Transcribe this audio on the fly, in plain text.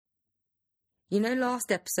You know,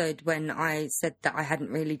 last episode when I said that I hadn't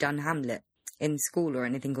really done Hamlet in school or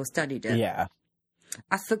anything or studied it? Yeah.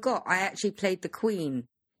 I forgot I actually played the Queen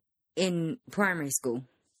in primary school.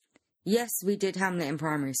 Yes, we did Hamlet in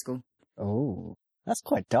primary school. Oh, that's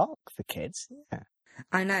quite dark for kids. Yeah.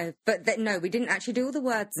 I know, but no, we didn't actually do all the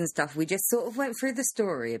words and stuff. We just sort of went through the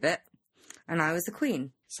story a bit, and I was the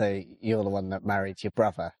Queen. So you're the one that married your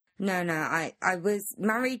brother? No, I was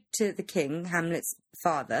married to the King, Hamlet's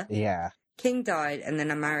father. Yeah. King died, and then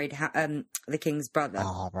I married the King's brother.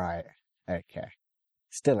 Oh, right. Okay.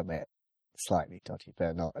 Still a bit slightly dodgy,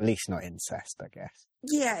 but not, at least not incest, I guess.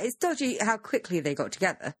 Yeah, it's dodgy how quickly they got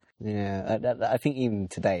together. Yeah, I think even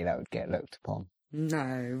today that would get looked upon. No,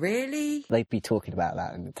 really? They'd be talking about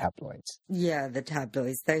that in the tabloids. Yeah, the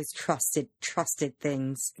tabloids, those trusted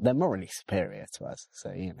things. They're morally superior to us,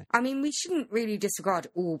 so, you know. I mean, we shouldn't really disregard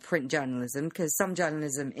all print journalism, because some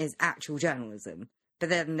journalism is actual journalism. But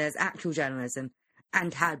then there's actual journalism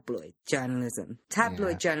and tabloid journalism.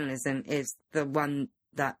 Tabloid journalism is the one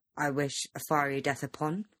that I wish a fiery death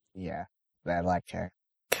upon. Yeah, they're like a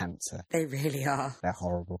cancer. They really are. They're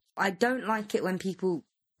horrible. I don't like it when people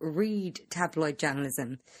read tabloid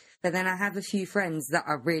journalism, but then I have a few friends that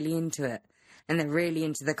are really into it, and they're really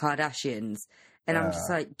into the Kardashians, and I'm just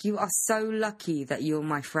like, you are so lucky that you're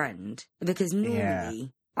my friend, because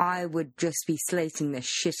normally I would just be slating the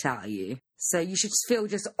shit out of you, so you should feel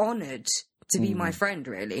just honoured to be my friend,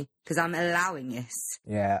 really, because I'm allowing this.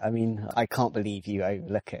 Yeah, I mean, I can't believe you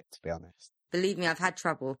overlook it, to be honest. Believe me, I've had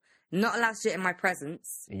trouble. Not allowed to do it in my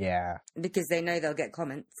presence. Yeah. Because they know they'll get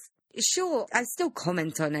comments. Sure, I still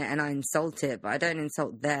comment on it and I insult it, but I don't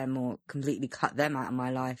insult them or completely cut them out of my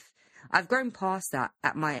life. I've grown past that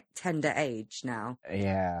at my tender age now.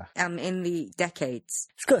 Yeah. I'm in the decades.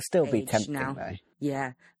 It's got to still be tempting, now. though.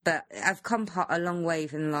 Yeah, but I've come a long way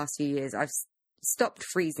in the last few years. I've stopped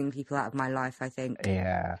freezing people out of my life, I think.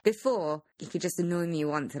 Yeah. Before, you could just annoy me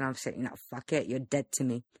once and I was saying, no, fuck it, you're dead to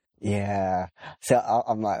me. Yeah. So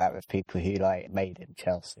I'm like that with people who, like, made in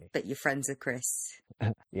Chelsea. But you're friends with Chris.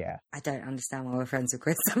 Yeah. I don't understand why we're friends with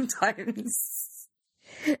Chris sometimes.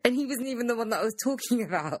 And he wasn't even the one that I was talking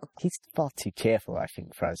about. He's far too cheerful, I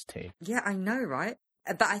think, for us too. Yeah, I know, right?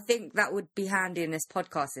 But I think that would be handy in this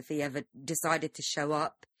podcast if he ever decided to show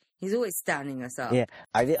up. He's always standing us up. Yeah,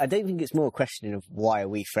 I don't think it's more a question of why are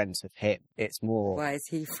we friends with him. It's more... Why is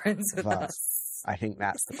he friends with us? I think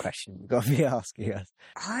that's the question we've got to be asking us.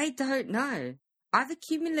 I don't know. I've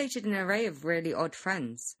accumulated an array of really odd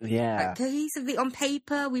friends. Yeah. Like, cohesively, on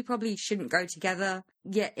paper, we probably shouldn't go together,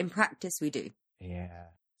 yet in practice we do. Yeah.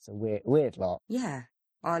 It's a weird lot. Yeah.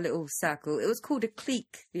 Our little circle. It was called a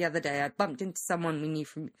clique the other day. I bumped into someone we knew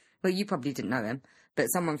from... Well, you probably didn't know him, but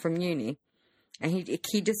someone from uni. And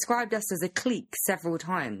he described us as a clique several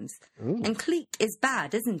times. Ooh. And clique is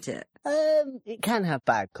bad, isn't it? It can have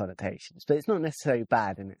bad connotations, but it's not necessarily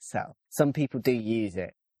bad in itself. Some people do use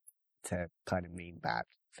it to kind of mean bad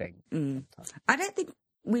things. Mm. I don't think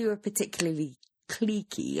we were particularly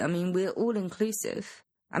cliquey. I mean, we're all inclusive.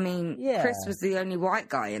 I mean, Chris was the only white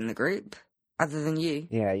guy in the group, other than you.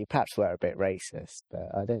 Yeah, you perhaps were a bit racist, but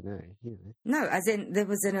I don't know. You know. No, as in there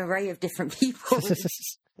was an array of different people.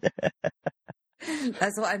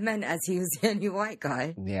 That's what I meant, as he was the only white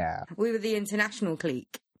guy. Yeah. We were the international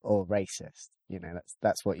clique. Or racist. You know,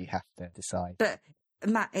 that's what you have to decide. But,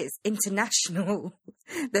 Matt, it's international.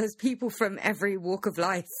 There's people from every walk of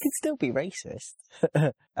life. You could still be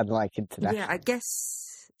racist. And like international. Yeah, I guess...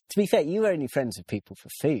 To be fair, you were only friends with people for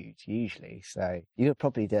food, usually, so you were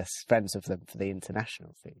probably just friends with them for the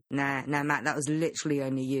international food. Nah, Matt, that was literally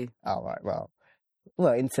only you. Oh, right, well,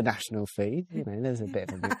 international food, you know, there's a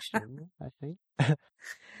bit of a mixture in there, I think.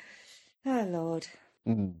 Oh, Lord.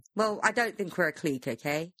 Mm. Well, I don't think we're a clique,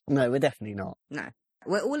 okay? No, we're definitely not. No.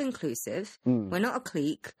 We're all inclusive. Mm. We're not a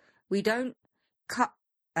clique. We don't cut...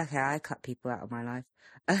 Okay, I cut people out of my life.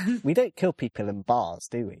 We don't kill people in bars,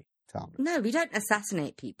 do we, Tom? No, we don't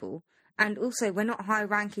assassinate people. And also, we're not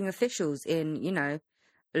high-ranking officials in, you know,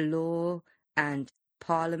 law and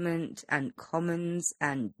Parliament and Commons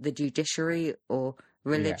and the judiciary or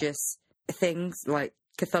religious things like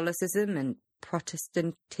Catholicism and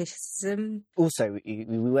Protestantism. Also, we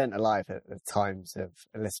weren't alive at the times of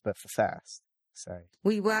Elizabeth I, so...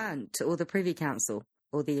 We weren't, or the Privy Council,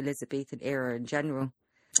 or the Elizabethan era in general.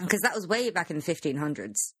 Because that was way back in the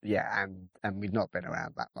 1500s. Yeah, and we've not been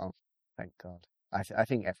around that long, thank God. I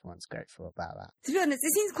think everyone's grateful about that. To be honest,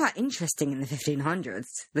 it seems quite interesting in the 1500s,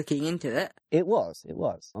 looking into it. It was.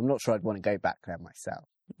 I'm not sure I'd want to go back there myself.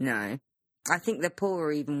 No. I think the poor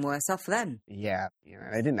were even worse off then. Yeah, you know,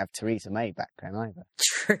 they didn't have Theresa May back then either.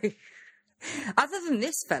 True. Other than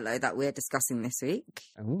this fellow that we're discussing this week,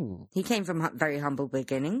 Ooh. he came from very humble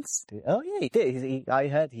beginnings. Oh, yeah, he did. I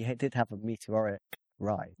heard he did have a meteoric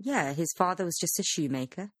rise. Yeah, his father was just a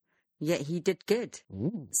shoemaker, yet he did good.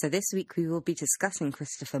 Ooh. So this week we will be discussing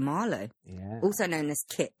Christopher Marlowe, also known as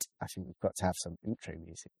Kit. I think we've got to have some intro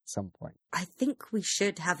music at some point. I think we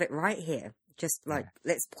should have it right here. Just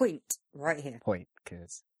let's point right here. Point,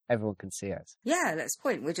 because everyone can see us. Yeah, let's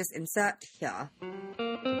point. We'll just insert here.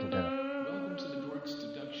 Welcome to the Dorks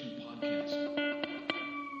Deduction Podcast,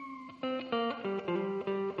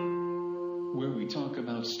 where we talk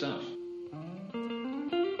about stuff.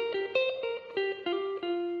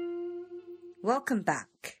 Welcome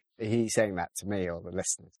back. Are you saying that to me or the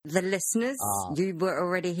listeners? The listeners, you were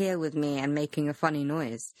already here with me and making a funny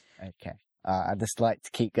noise. Okay. I just like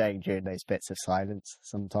to keep going during those bits of silence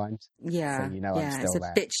sometimes. Yeah. So you know I'm still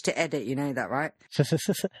there. It's a bitch to edit, you know that, right?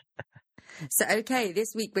 So, okay,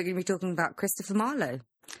 this week we're going to be talking about Christopher Marlowe.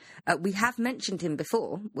 We have mentioned him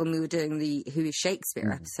before when we were doing the Who is Shakespeare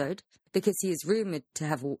episode, because he is rumoured to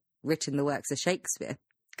have written the works of Shakespeare,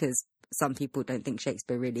 because some people don't think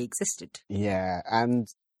Shakespeare really existed. Yeah, and,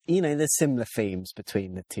 there's similar themes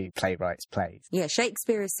between the two playwrights' plays. Yeah,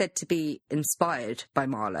 Shakespeare is said to be inspired by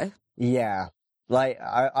Marlowe. Yeah,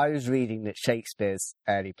 I was reading that Shakespeare's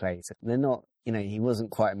early plays, they're not, he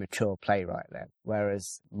wasn't quite a mature playwright then,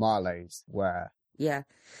 whereas Marlowe's were. Yeah.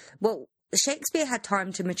 Well, Shakespeare had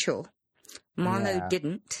time to mature. Marlowe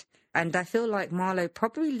didn't. And I feel like Marlowe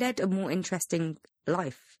probably led a more interesting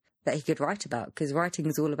life that he could write about, because writing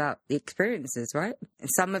is all about the experiences, right? And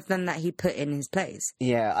some of them that he put in his plays.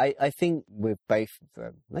 Yeah, I think with both of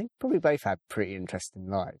them, they probably both had pretty interesting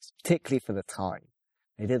lives, particularly for the time.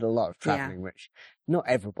 They did a lot of travelling, which not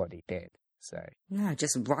everybody did. So no,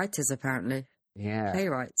 just writers apparently. Yeah,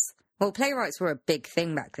 playwrights. Well, playwrights were a big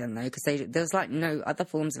thing back then, though, because there was no other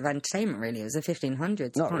forms of entertainment really. It was the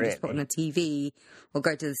 1500s. You can't just put on a TV or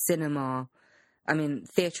go to the cinema. I mean,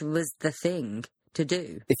 theatre was the thing to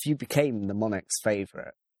do. If you became the monarch's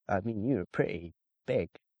favourite, you were pretty big.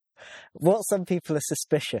 What some people are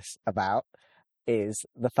suspicious about is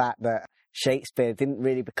the fact that Shakespeare didn't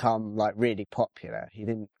really become really popular. He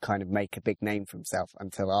didn't kind of make a big name for himself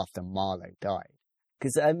until after Marlowe died.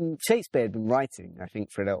 Because Shakespeare had been writing, I think,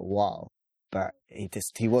 for a little while, but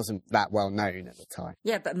he wasn't that well known at the time.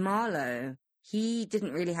 Yeah, but Marlowe, he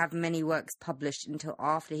didn't really have many works published until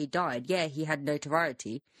after he died. Yeah, he had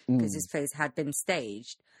notoriety because his plays had been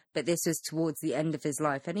staged, but this was towards the end of his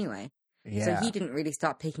life anyway. Yeah. So he didn't really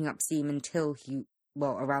start picking up steam until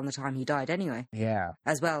around the time he died anyway. Yeah.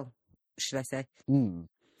 As well, should I say.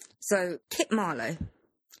 So, Kit Marlowe,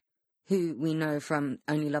 who we know from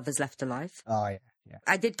Only Lovers Left Alive. Oh, yeah. Yeah.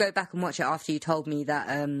 I did go back and watch it after you told me that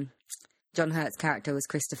John Hurt's character was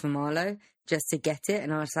Christopher Marlowe, just to get it,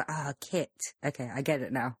 and I was like, Kit. Okay, I get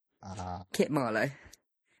it now. Kit Marlowe.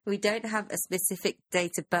 We don't have a specific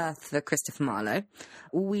date of birth for Christopher Marlowe.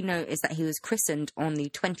 All we know is that he was christened on the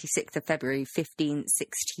 26th of February,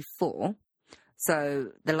 1564.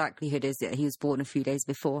 So the likelihood is that he was born a few days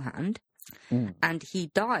beforehand. And he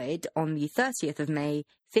died on the 30th of May,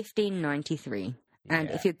 1593.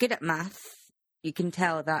 And if you're good at math, you can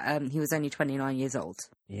tell that he was only 29 years old.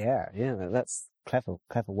 Yeah, that's clever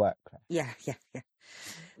work. Yeah.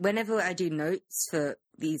 Whenever I do notes for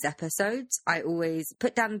these episodes, I always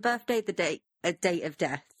put down the birthday, the date, a date of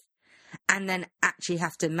death, and then actually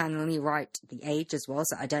have to manually write the age as well,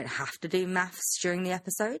 so I don't have to do maths during the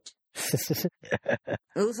episode. It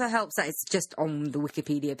also helps that it's just on the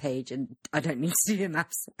Wikipedia page and I don't need to do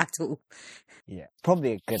maths at all. Yeah,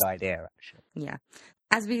 probably a good idea, actually. Yeah.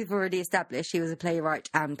 As we've already established, he was a playwright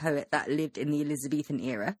and poet that lived in the Elizabethan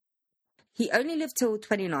era. He only lived till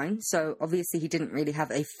 29, so obviously he didn't really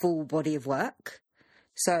have a full body of work.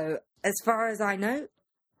 So as far as I know,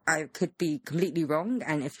 I could be completely wrong,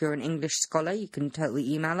 and if you're an English scholar, you can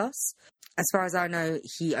totally email us. As far as I know,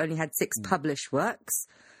 he only had 6 published works,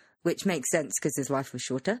 which makes sense because his life was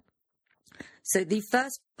shorter. So the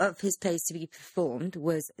first of his plays to be performed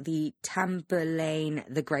was the Tamburlaine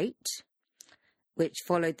the Great, which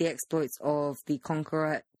followed the exploits of the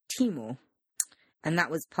conqueror Timur. And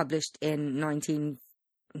that was published in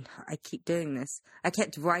I keep doing this. I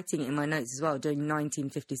kept writing it in my notes as well, doing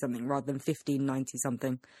 1950-something rather than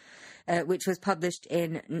 1590-something, which was published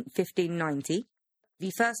in 1590.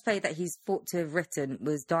 The first play that he's thought to have written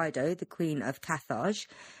was Dido, the Queen of Carthage,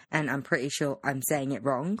 and I'm pretty sure I'm saying it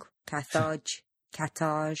wrong. Carthage,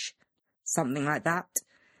 something like that.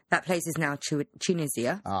 That place is now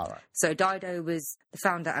Tunisia. All right. So Dido was the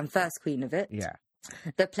founder and first queen of it. Yeah.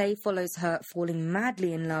 The play follows her falling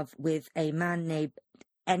madly in love with a man named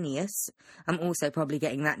Ennius. I'm also probably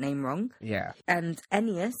getting that name wrong. Yeah. And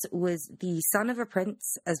Ennius was the son of a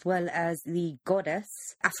prince as well as the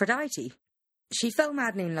goddess Aphrodite. She fell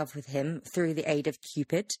madly in love with him through the aid of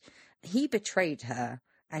Cupid. He betrayed her,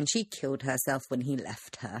 and she killed herself when he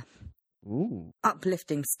left her. Ooh.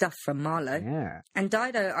 Uplifting stuff from Marlowe. Yeah. And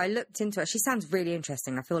Dido, I looked into her. She sounds really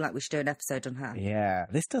interesting. I feel like we should do an episode on her. Yeah.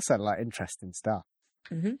 This does sound like interesting stuff.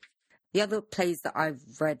 Mm-hmm. The other plays that I've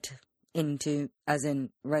read into, as in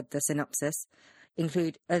read the synopsis,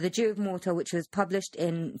 include The Jew of Malta, which was published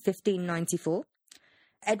in 1594,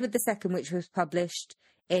 Edward II, which was published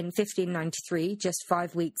in 1593, just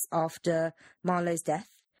 5 weeks after Marlowe's death.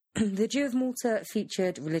 The Jew of Malta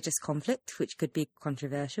featured religious conflict, which could be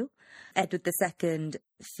controversial. Edward II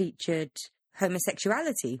featured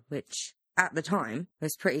homosexuality, which at the time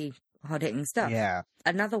was pretty hard-hitting stuff. Yeah.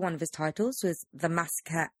 Another one of his titles was The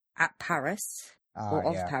Massacre at Paris, or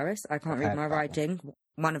of Paris. I can't read my writing.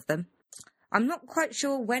 One of them. I'm not quite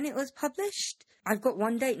sure when it was published. I've got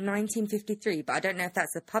one date, 1953, but I don't know if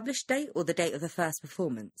that's the published date or the date of the first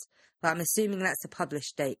performance. But I'm assuming that's the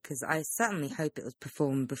published date, because I certainly hope it was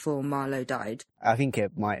performed before Marlowe died. I think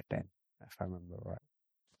it might have been, if I remember right.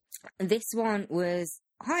 This one was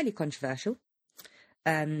highly controversial.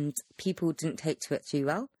 People didn't take to it too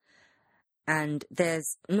well. And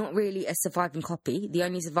there's not really a surviving copy. The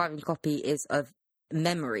only surviving copy is of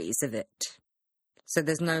memories of it. So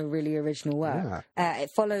there's no really original work. Yeah. It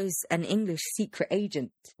follows an English secret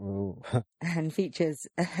agent and features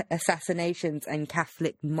assassinations and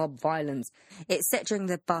Catholic mob violence. It's set during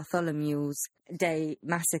the Bartholomew's Day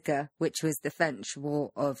massacre, which was the French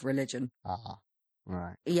War of Religion.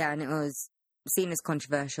 Right. Yeah, and it was seen as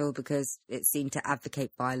controversial because it seemed to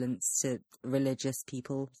advocate violence to religious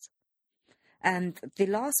peoples. And the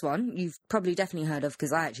last one, you've probably definitely heard of,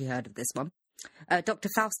 because I actually heard of this one. Dr.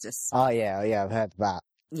 Faustus. Oh, yeah, I've heard of that.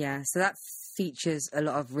 Yeah, so that features a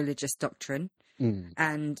lot of religious doctrine.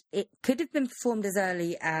 And it could have been performed as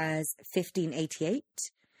early as 1588.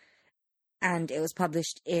 And it was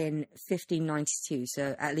published in 1592,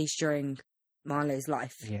 so at least during Marlowe's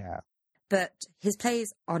life. Yeah. But his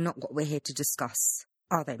plays are not what we're here to discuss,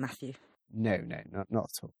 are they, Matthew? No, not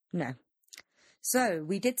at all. No. So,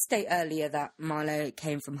 we did state earlier that Marlowe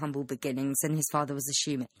came from humble beginnings and his father was a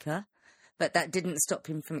shoemaker, but that didn't stop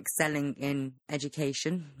him from excelling in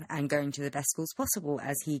education and going to the best schools possible,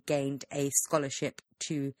 as he gained a scholarship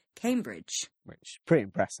to Cambridge. Which is pretty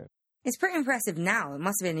impressive. It's pretty impressive now. It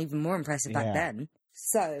must have been even more impressive back then.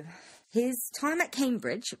 So, his time at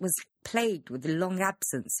Cambridge was plagued with long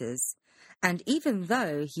absences, and even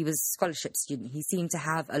though he was a scholarship student, he seemed to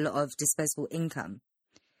have a lot of disposable income.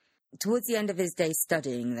 Towards the end of his days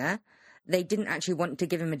studying there, they didn't actually want to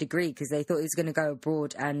give him a degree because they thought he was going to go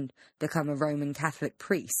abroad and become a Roman Catholic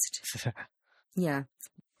priest. Yeah.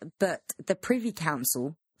 But the Privy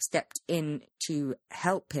Council stepped in to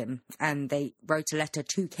help him, and they wrote a letter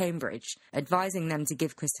to Cambridge advising them to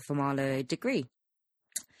give Christopher Marlowe a degree.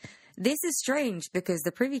 This is strange because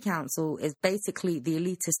the Privy Council is basically the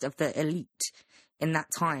elitist of the elite in that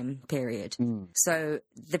time period. So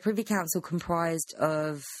the Privy Council comprised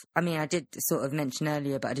of, I did sort of mention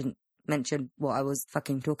earlier, but I didn't mention what I was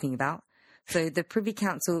fucking talking about. So the Privy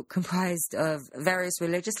Council comprised of various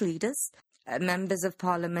religious leaders, members of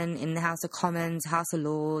Parliament in the House of Commons, House of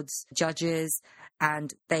Lords, judges,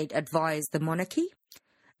 and they'd advise the monarchy.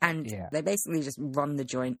 And they basically just run the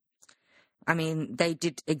joint. They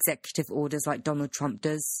did executive orders like Donald Trump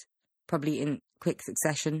does, probably in quick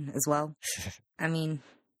succession as well. It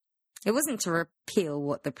wasn't to repeal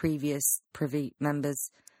what the previous Privy members'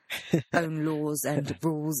 own laws and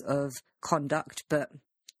rules of conduct, but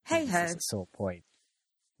hey-ho. It's a sore point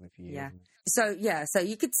with you. Yeah. So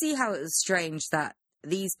you could see how it was strange that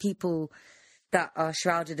these people that are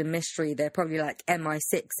shrouded in mystery, they're probably like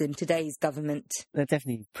MI6 in today's government. They're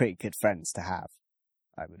definitely pretty good friends to have,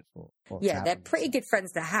 I would have thought. Yeah, they're pretty good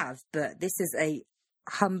friends to have, but this is a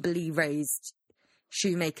humbly raised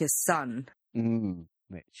shoemaker's son.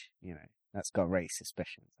 Which, that's got raised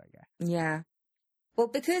suspicions, I guess. Yeah. Well,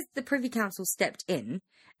 because the Privy Council stepped in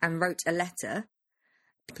and wrote a letter,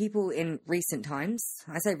 people in recent times,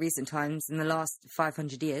 I say recent times, in the last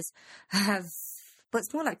 500 years, have... But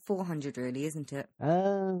it's more like 400, really, isn't it?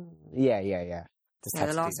 Yeah.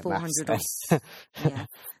 The last 400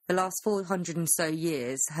 the last 400 and so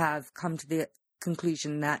years have come to the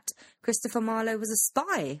conclusion that Christopher Marlowe was a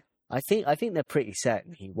spy. I think they're pretty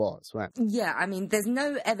certain he was, weren't they? Yeah, there's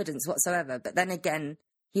no evidence whatsoever, but then again,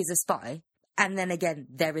 he's a spy. And then again,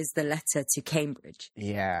 there is the letter to Cambridge.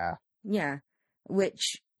 Yeah. Yeah,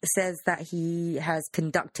 which says that he has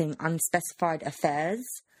conducting unspecified affairs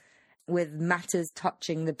with matters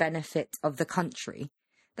touching the benefit of the country.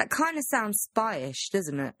 That kind of sounds spyish,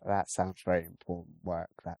 doesn't it? That sounds very important work,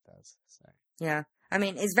 that does. So. Yeah. I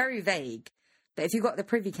mean, it's very vague. But if you've got the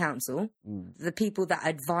Privy Council, the people that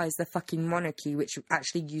advise the fucking monarchy, which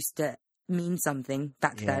actually used to mean something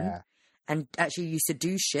back then, and actually used to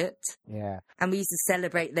do shit. Yeah. And we used to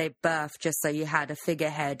celebrate their birth just so you had a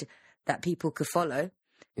figurehead that people could follow.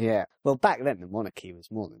 Yeah. Well, back then, the monarchy was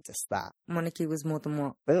more than just that. Monarchy was more than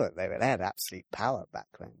what? They had absolute power back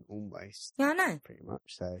then, almost. Yeah, I know. Pretty much,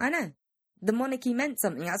 so. I know. The monarchy meant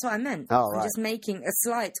something. That's what I meant. Oh, right. I'm just making a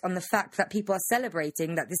slight on the fact that people are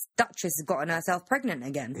celebrating that this duchess has gotten herself pregnant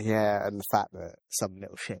again. Yeah, and the fact that some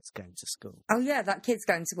little shit's going to school. Oh, yeah, that kid's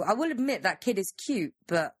going to school. I will admit that kid is cute,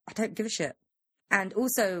 but I don't give a shit. And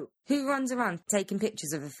also, who runs around taking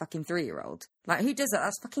pictures of a fucking 3-year-old? Like, who does that?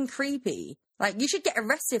 That's fucking creepy. Like, you should get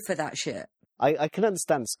arrested for that shit. I can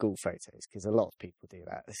understand school photos, because a lot of people do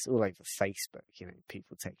that. It's all over Facebook, you know,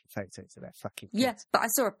 people taking photos of their fucking kids. Yeah, but I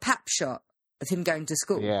saw a pap shot of him going to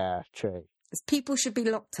school. Yeah, true. People should be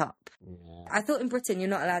locked up. Yeah. I thought in Britain you're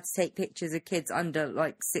not allowed to take pictures of kids under,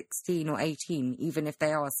 like, 16 or 18, even if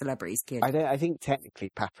they are celebrities' kids. I think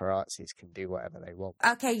technically paparazzis can do whatever they want.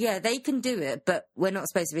 Okay, yeah, they can do it, but we're not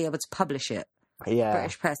supposed to be able to publish it. Yeah.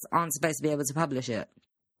 British press aren't supposed to be able to publish it.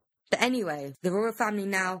 But anyway, the royal family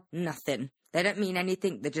now, nothing. They don't mean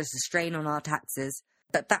anything, they're just a strain on our taxes.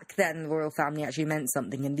 But back then, the royal family actually meant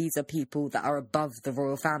something, and these are people that are above the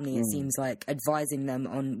royal family, it seems like, advising them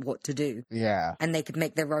on what to do. Yeah. And they could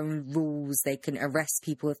make their own rules, they can arrest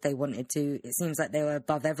people if they wanted to. It seems like they were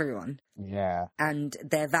above everyone. Yeah. And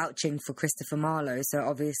they're vouching for Christopher Marlowe, so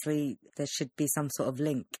obviously there should be some sort of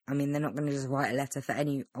link. I mean, they're not going to just write a letter for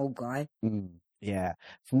any old guy. Yeah.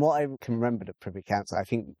 From what I can remember at Privy Council, I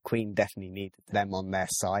think the Queen definitely needed them on her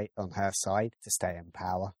side, to stay in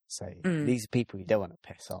power. So these are people you don't want to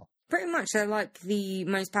piss off. Pretty much, they're like the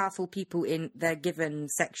most powerful people in their given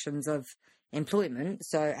sections of employment,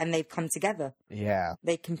 and they've come together. Yeah.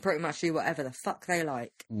 They can pretty much do whatever the fuck they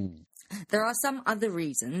like. There are some other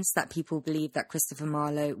reasons that people believe that Christopher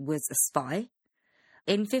Marlowe was a spy.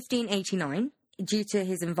 In 1589, due to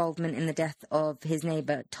his involvement in the death of his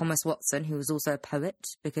neighbour Thomas Watson, who was also a poet,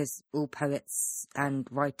 because all poets and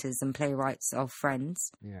writers and playwrights are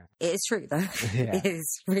friends. Yeah. It is true, though. Yeah. It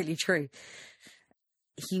is really true.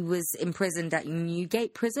 He was imprisoned at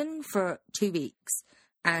Newgate Prison for 2 weeks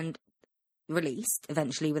and released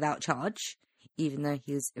eventually without charge, even though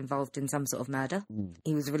he was involved in some sort of murder.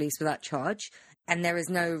 He was released without charge, and there is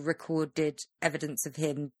no recorded evidence of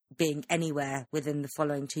him being anywhere within the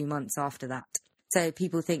following 2 months after that. So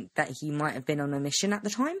people think that he might have been on a mission at the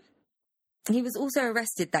time. He was also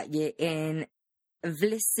arrested that year in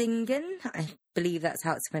Vlissingen, I believe that's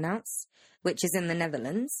how it's pronounced, which is in the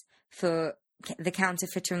Netherlands, for the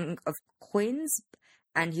counterfeiting of coins.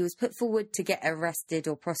 And he was put forward to get arrested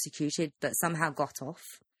or prosecuted, but somehow got off.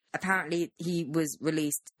 Apparently, he was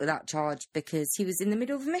released without charge because he was in the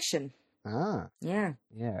middle of a mission. Ah. Yeah.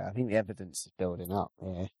 Yeah, I think the evidence is building up,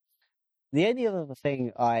 yeah. The only other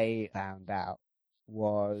thing I found out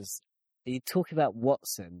was, you talk about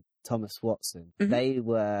Watson, Thomas Watson. They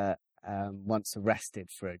were once arrested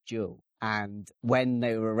for a duel. And when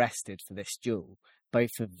they were arrested for this duel,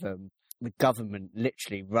 both of them, the government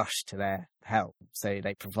literally rushed to their help. So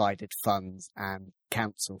they provided funds and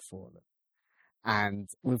counsel for them. And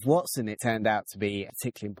with Watson, it turned out to be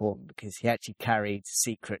particularly important because he actually carried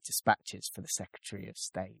secret dispatches for the Secretary of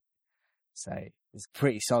State. So there's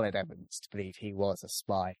pretty solid evidence to believe he was a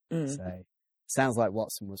spy. So it sounds like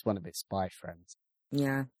Watson was one of his spy friends.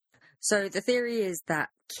 Yeah. So the theory is that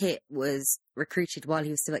Kit was recruited while he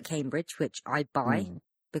was still at Cambridge, which I buy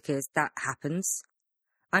because that happens.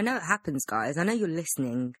 I know it happens, guys. I know you're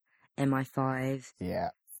listening, MI5,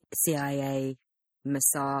 CIA,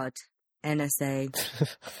 Mossad, NSA.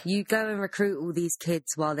 You go and recruit all these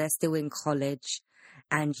kids while they're still in college,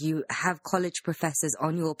 and you have college professors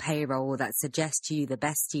on your payroll that suggest to you the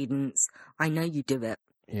best students. I know you do it.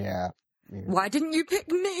 Yeah. Why didn't you pick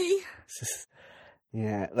me?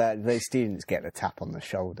 Yeah, those students get the tap on the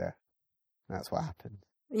shoulder. That's what happened.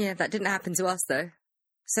 Yeah, that didn't happen to us, though.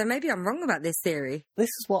 So maybe I'm wrong about this theory. This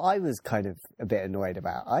is what I was kind of a bit annoyed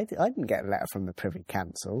about. I didn't get a letter from the Privy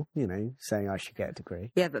Council, saying I should get a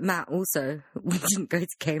degree. Yeah, but Matt, also, we didn't go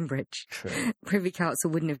to Cambridge. True. Privy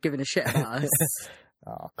Council wouldn't have given a shit about us.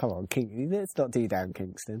 Oh, come on, let's not do down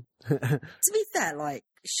Kingston. To be fair,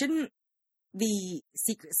 shouldn't the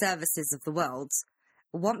secret services of the world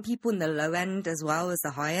want people in the low end as well as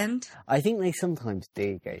the high end? I think they sometimes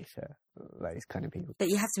do go for those kind of people. But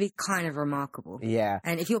you have to be kind of remarkable. Yeah.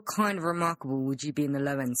 And if you're kind of remarkable, would you be in the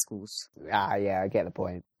low-end schools? Yeah, I get the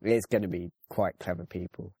point. It's going to be quite clever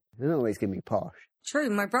people. They're not always going to be posh. True.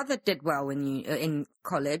 My brother did well in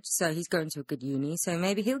college, so he's going to a good uni, so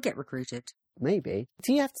maybe he'll get recruited. Maybe.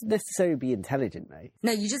 Do you have to necessarily be intelligent, though?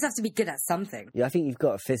 No, you just have to be good at something. Yeah, I think you've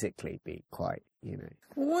got to physically be quite,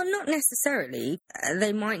 Well, not necessarily.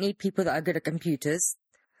 They might need people that are good at computers.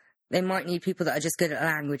 They might need people that are just good at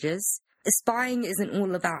languages. Spying isn't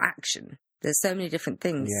all about action. There's so many different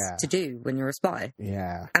things to do when you're a spy.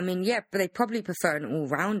 Yeah. I mean, yeah, but they probably prefer an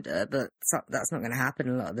all-rounder, but that's not going to happen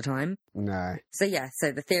a lot of the time. No. So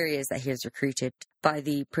the theory is that he was recruited by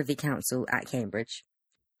the Privy Council at Cambridge.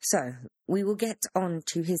 So, we will get on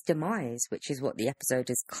to his demise, which is what the episode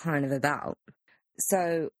is kind of about.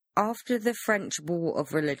 So, after the French War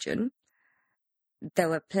of Religion, there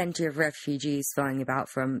were plenty of refugees flying about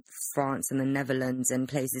from France and the Netherlands and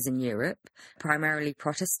places in Europe, primarily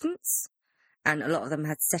Protestants, and a lot of them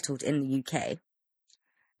had settled in the UK.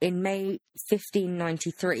 In May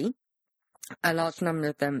 1593, a large number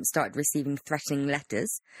of them started receiving threatening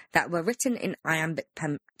letters that were written in iambic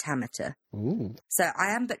pentameter. Ooh. So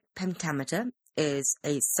iambic pentameter is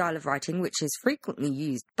a style of writing which is frequently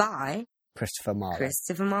used by Christopher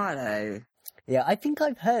Marlowe. Yeah, I think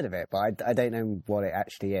I've heard of it, but I don't know what it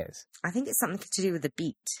actually is. I think it's something to do with the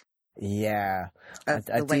beat. Yeah. I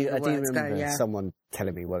do remember someone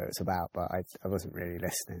telling me what it was about, but I wasn't really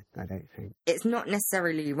listening, I don't think. It's not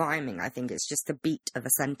necessarily rhyming, I think it's just the beat of a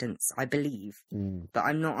sentence, I believe. But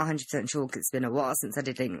I'm not 100% sure because it's been a while since I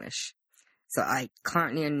did English. So I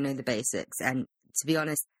currently only know the basics, and to be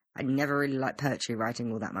honest, I never really liked poetry writing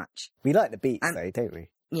all that much. We like the beats though, don't we?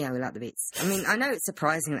 Yeah, we like the beats. I mean, I know it's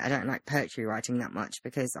surprising that I don't like poetry writing that much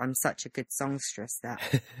because I'm such a good songstress that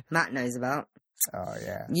Matt knows about. Oh,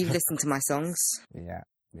 yeah. You've listened to my songs. Yeah.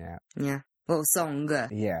 Yeah. Well, song.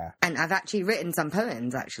 Yeah. And I've actually written some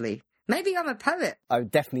poems, actually. Maybe I'm a poet. I would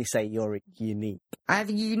definitely say you're unique. I have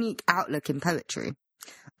a unique outlook in poetry.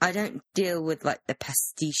 I don't deal with, like, the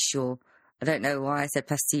pastiche or... I don't know why I said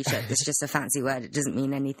pastiche. It's just a fancy word. It doesn't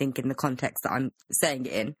mean anything in the context that I'm saying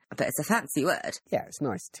it in. But it's a fancy word. Yeah, it's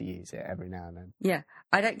nice to use it every now and then. Yeah.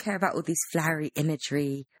 I don't care about all these flowery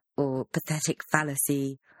imagery or pathetic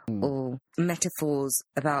fallacy or metaphors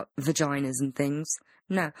about vaginas and things.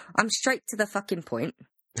 No, I'm straight to the fucking point.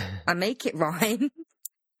 I make it rhyme.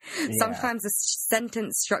 Yeah. Sometimes the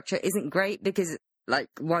sentence structure isn't great because, like,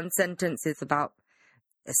 one sentence is about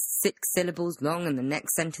 6 syllables long and the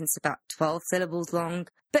next sentence about 12 syllables long.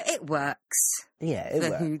 But it works. Yeah, it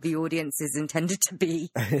works. For who the audience is intended to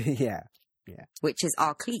be. Yeah. Which is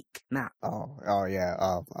our clique, Matt. Oh yeah,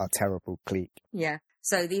 our terrible clique. Yeah.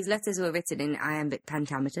 So these letters were written in iambic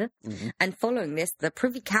pentameter, and following this, the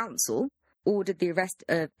Privy Council ordered the arrest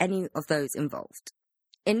of any of those involved.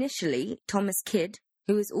 Initially, Thomas Kidd,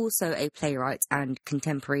 who is also a playwright and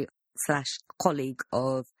contemporary/colleague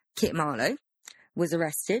of Kit Marlowe, was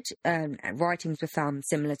arrested, and writings were found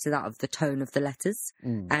similar to that of the tone of the letters,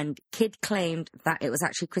 and Kidd claimed that it was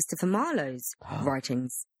actually Christopher Marlowe's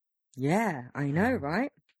writings. Yeah, I know,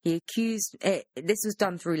 right? He accused... this was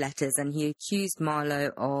done through letters, and he accused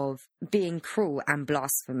Marlowe of being cruel and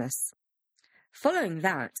blasphemous. Following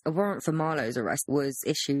that, a warrant for Marlowe's arrest was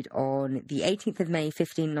issued on the 18th of May,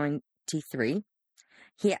 1593.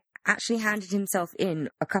 He actually handed himself in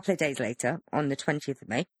a couple of days later, on the 20th of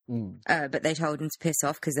May. But they told him to piss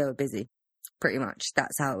off because they were busy. Pretty much.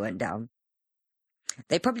 That's how it went down.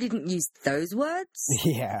 They probably didn't use those words.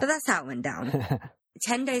 Yeah. But that's how it went down.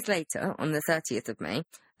 10 days later, on the 30th of May,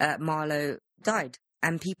 Marlowe died.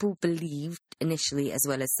 And people believed, initially as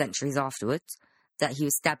well as centuries afterwards, that he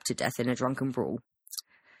was stabbed to death in a drunken brawl.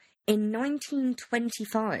 In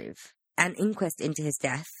 1925, an inquest into his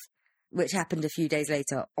death, which happened a few days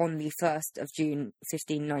later, on the 1st of June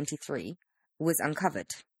 1593, was uncovered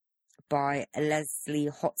by Leslie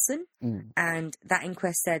Hodson. And that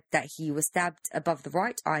inquest said that he was stabbed above the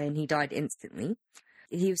right eye and he died instantly.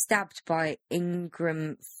 He was stabbed by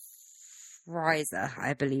Ingram Fraser,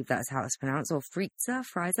 I believe that's how it's pronounced, or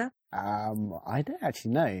Fraser? I don't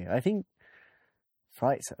actually know. I think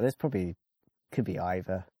Fraser, there's probably, could be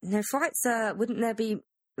either. No, Fraser, wouldn't there be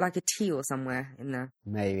like a T or somewhere in there?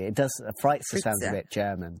 Maybe. It does, Fraser sounds a bit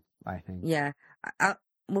German, I think. Yeah.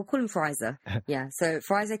 We'll call him Fraser. Yeah, so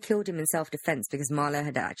Fraser killed him in self-defense because Marlowe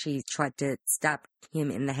had actually tried to stab him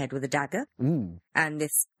in the head with a dagger. And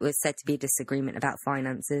this was said to be a disagreement about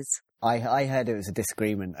finances. I heard it was a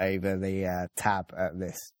disagreement over the tab at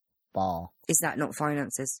this bar. Is that not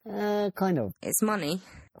finances? Kind of. It's money.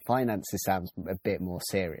 Finances sounds a bit more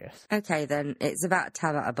serious. Okay, then. It's about a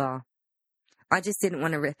tab at a bar. I just didn't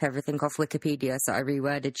want to rip everything off Wikipedia, so I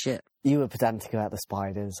reworded shit. You were pedantic about the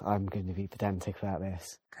spiders. I'm going to be pedantic about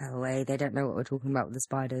this. Go away, they don't know what we're talking about with the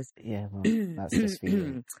spiders. Yeah, well, that's just for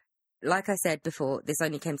you. Like I said before, this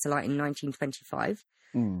only came to light in 1925.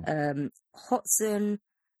 Hodgson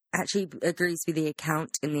actually agrees with the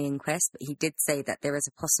account in the inquest, but he did say that there is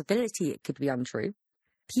a possibility it could be untrue.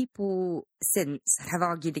 People since have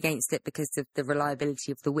argued against it because of the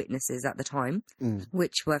reliability of the witnesses at the time,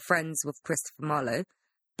 which were friends with Christopher Marlowe,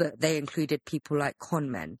 but they included people like con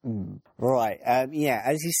men. Right. Yeah,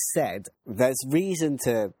 as you said, there's reason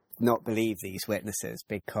to not believe these witnesses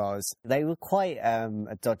because they were quite a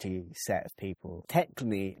dodgy set of people.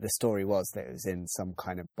 Technically, the story was that it was in some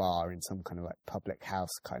kind of bar, in some kind of like public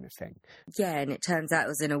house kind of thing. Yeah, and it turns out it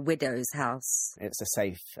was in a widow's house. It's a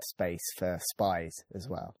safe space for spies as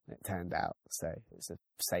well, it turned out. So it's a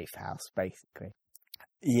safe house, basically.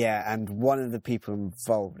 Yeah, and one of the people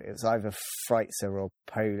involved, it was either Freitzer or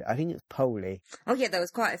Poli. I think it was Poli. Oh yeah, there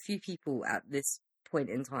was quite a few people at this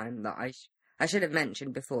point in time that I should have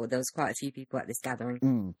mentioned before. There was quite a few people at this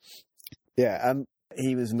gathering. Yeah,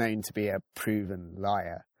 he was known to be a proven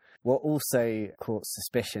liar. What also caught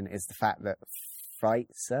suspicion is the fact that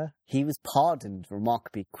Freitzer, he was pardoned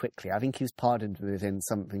remarkably quickly. I think he was pardoned within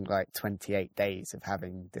something like 28 days of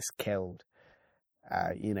having just killed,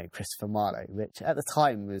 Christopher Marlowe, which at the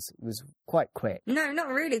time was quite quick. No, not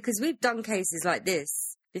really, because we've done cases like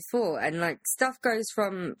this before, and like stuff goes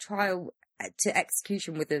from trial to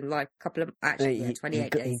execution within like a couple of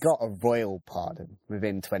 28 days. He got a royal pardon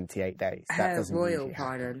within 28 days. That doesn't royal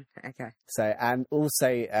pardon. Okay. So, and also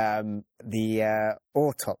the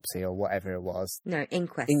autopsy or whatever it was. No,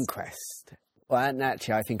 inquest. Inquest. Well, and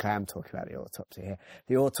actually, I think I am talking about the autopsy here.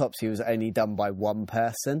 The autopsy was only done by one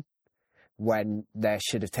person when there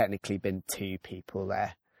should have technically been two people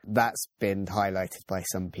there. That's been highlighted by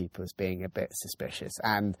some people as being a bit suspicious,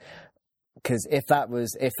 and because if that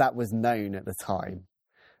was known at the time,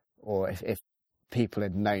 or if people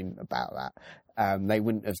had known about that, they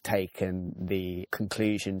wouldn't have taken the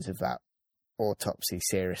conclusions of that autopsy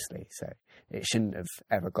seriously. So it shouldn't have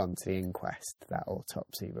ever gone to the inquest, that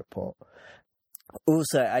autopsy report.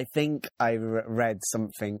 Also, I think I read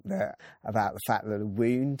something about the fact that the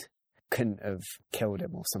wound couldn't have killed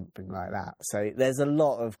him or something like that. So there's a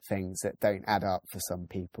lot of things that don't add up for some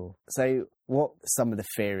people. So what some of the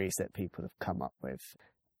theories that people have come up with?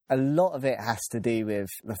 A lot of it has to do with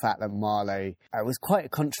the fact that Marlowe was quite a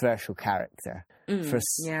controversial character.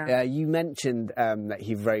 You mentioned that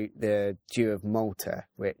he wrote The Jew of Malta,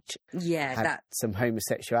 which had some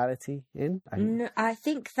homosexuality in. No, I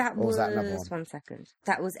think that was that another one? 1 second.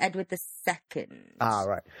 That was Edward II. Ah,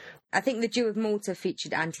 right. I think The Jew of Malta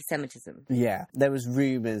featured anti-Semitism. Yeah, there was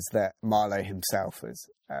rumours that Marlowe himself was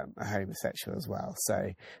a homosexual as well,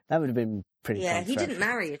 so that would have been pretty controversial. He didn't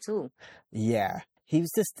marry at all. Yeah. He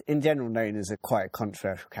was just, in general, known as quite a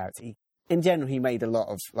controversial character. In general, he made a lot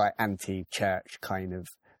of like anti-church kind of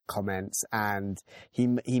comments, and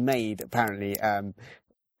he made apparently,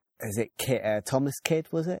 is it Thomas Kidd?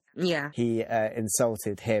 Was it? Yeah. He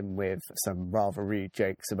insulted him with some rather rude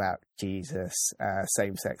jokes about Jesus,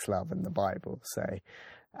 same-sex love, and the Bible. So,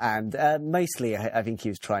 and mostly, I think he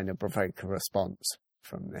was trying to provoke a response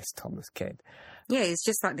from this Thomas Kidd. Yeah, he's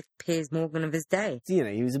just like the Piers Morgan of his day.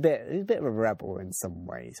 He was a bit of a rebel in some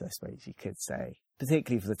ways, I suppose you could say,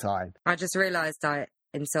 particularly for the time. I just realised I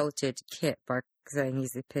insulted Kit by saying he's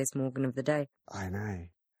the Piers Morgan of the day. I know.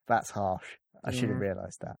 That's harsh. I should have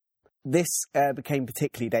realised that. This became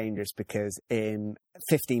particularly dangerous because in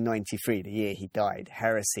 1593, the year he died,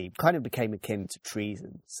 heresy kind of became akin to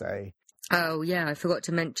treason. So. Oh, yeah, I forgot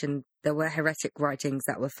to mention there were heretic writings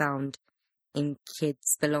that were found in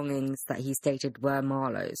Kidd's belongings that he stated were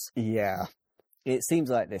Marlowe's. Yeah. It seems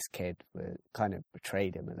like this kid kind of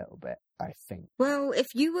betrayed him a little bit, I think. Well, if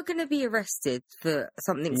you were going to be arrested for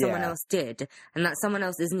something someone else did, and that someone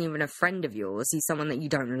else isn't even a friend of yours, he's someone that you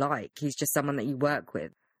don't like, he's just someone that you work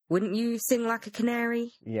with, wouldn't you sing like a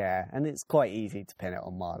canary? Yeah, and it's quite easy to pin it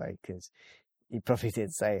on Marlowe, because he probably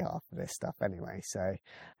did say half of this stuff anyway, so...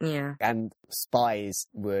 Yeah. And spies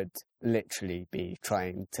would literally be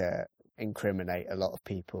trying to incriminate a lot of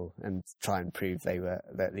people and try and prove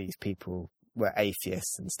that these people were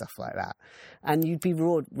atheists and stuff like that, and you'd be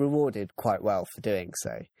rewarded quite well for doing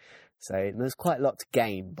so. So there's quite a lot to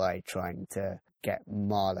gain by trying to get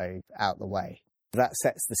Marlowe out the way. That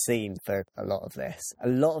sets the scene for a lot of this. A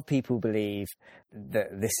lot of people believe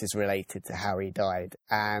that this is related to how he died,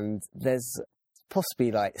 and there's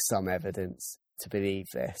possibly like some evidence to believe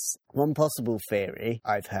this. One possible theory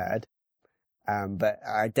I've heard, but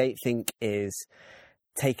I don't think is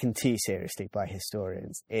taken too seriously by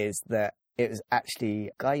historians, is that it was actually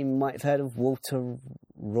a guy you might have heard of, Walter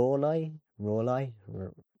Raleigh. I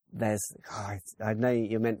know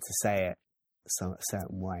you're meant to say it a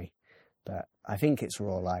certain way, but I think it's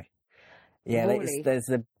Raleigh. Yeah, there's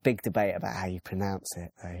a big debate about how you pronounce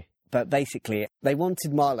it, though. But basically, they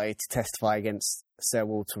wanted Marlowe to testify against Sir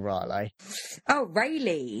Walter Raleigh. Oh,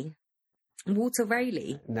 Raleigh. Walter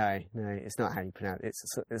Raleigh. No, it's not how you pronounce it.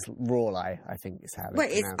 It's Raleigh, I think is how they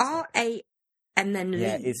pronounce it. Wait, it's R-A and then Lee.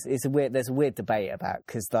 Yeah, there's a weird debate about,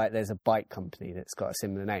 because there's a bike company that's got a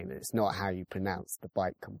similar name, and it's not how you pronounce the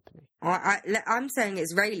bike company. I'm saying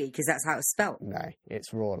it's Raleigh because that's how it's spelt. No,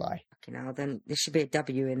 it's Raleigh. Okay, now then there should be a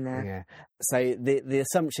W in there. Yeah. So the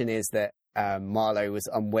assumption is that Marlowe was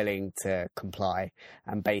unwilling to comply,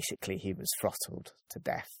 and basically he was throttled to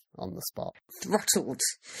death on the spot. Throttled?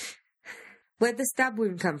 Where'd the stab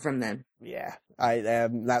wound come from then? Yeah,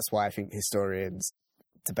 that's why I think historians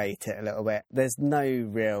debate it a little bit. There's no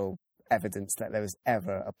real evidence that there was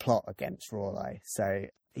ever a plot against Raleigh, so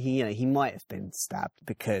he might have been stabbed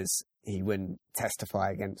because he wouldn't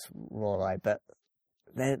testify against Raleigh, but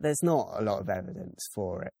there's not a lot of evidence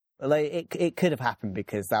for it. Although it could have happened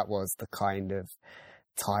because that was the kind of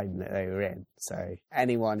time that they were in. So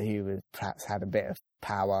anyone who was perhaps had a bit of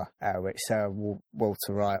power, which Sir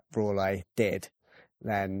Walter Raleigh did,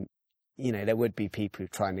 then, there would be people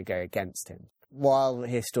trying to go against him. While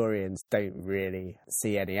historians don't really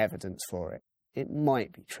see any evidence for it, it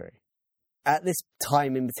might be true. At this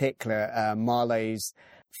time in particular, Marlowe's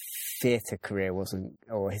theatre career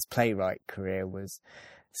or his playwright career was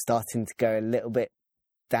starting to go a little bit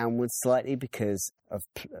downwards slightly because of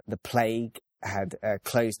the plague had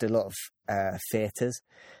closed a lot of theatres.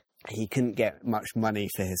 He couldn't get much money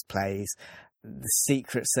for his plays. The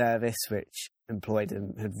Secret Service, which employed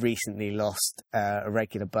him, had recently lost a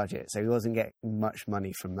regular budget, so he wasn't getting much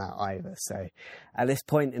money from that either. So at this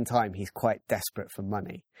point in time, he's quite desperate for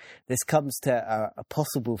money. This comes to a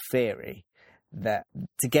possible theory that,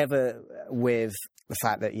 together with the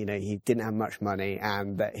fact that, he didn't have much money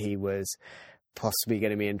and that he was possibly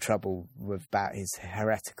going to be in trouble about his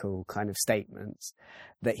heretical kind of statements,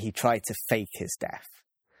 that he tried to fake his death.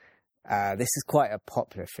 This is quite a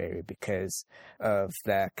popular theory because of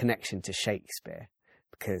their connection to Shakespeare,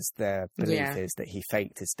 because their belief is that he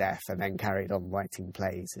faked his death and then carried on writing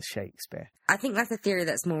plays as Shakespeare. I think that's a theory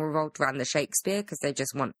that's more revolved around the Shakespeare, because they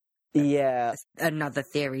just want another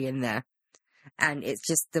theory in there. And it's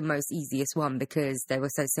just the most easiest one because they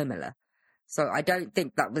were so similar. So I don't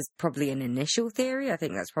think that was probably an initial theory. I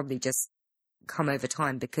think that's probably just come over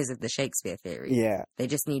time because of the Shakespeare theory. Yeah. They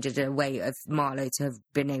just needed a way of Marlowe to have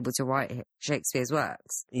been able to write Shakespeare's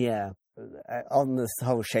works. Yeah. On this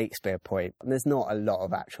whole Shakespeare point, there's not a lot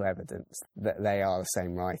of actual evidence that they are the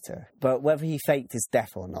same writer. But whether he faked his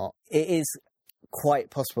death or not, it is quite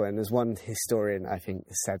possible, and there's one historian I think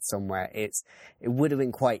said somewhere it would have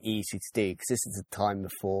been quite easy to do, because this is a time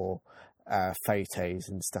before photos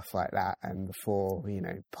and stuff like that, and before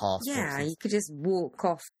passports. Yeah, you could just walk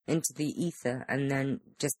off into the ether and then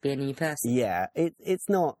just be a new person. Yeah, it's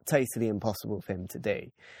not totally impossible for him to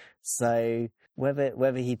do. So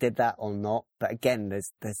whether he did that or not, but again,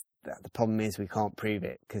 there's the problem is we can't prove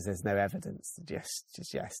it because there's no evidence to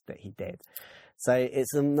suggest that he did. So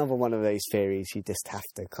it's another one of those theories you just have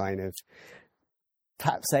to kind of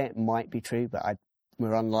perhaps say it might be true, but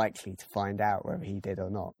we're unlikely to find out whether he did or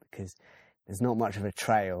not, because there's not much of a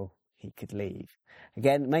trail he could leave.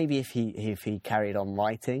 Again, maybe if he carried on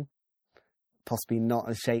writing, possibly not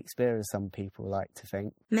as Shakespeare as some people like to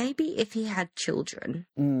think. Maybe if he had children.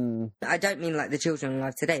 I don't mean like the children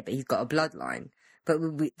alive today, but he's got a bloodline. But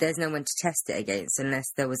there's no one to test it against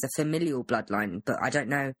unless there was a familial bloodline. But I don't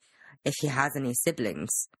know if he has any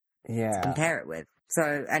siblings to compare it with.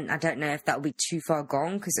 So, and I don't know if that would be too far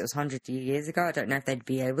gone because it was hundreds of years ago. I don't know if they'd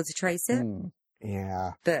be able to trace it.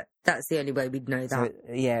 Yeah. But that's the only way we'd know that. So,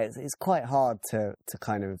 it's quite hard to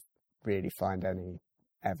kind of really find any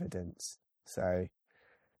evidence. So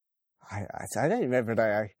I don't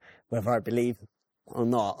know whether I believe or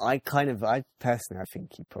not. I personally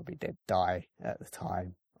think he probably did die at the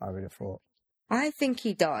time, I would have thought. I think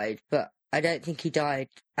he died, but I don't think he died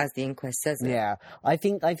as the inquest says it. Yeah, I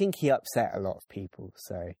think he upset a lot of people,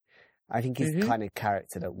 so I think he's the kind of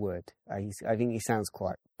character that would. I think he sounds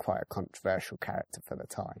quite a controversial character for the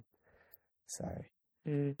time. So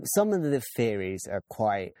some of the theories are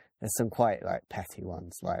there's some quite like petty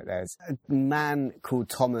ones. Like there's a man called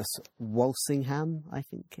Thomas Walsingham, I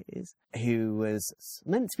think it is, who was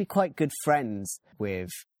meant to be quite good friends with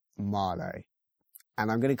Marlowe.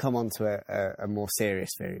 And I'm going to come on to a more serious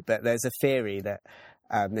theory, but there's a theory that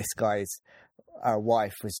this guy's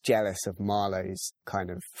wife was jealous of Marlowe's kind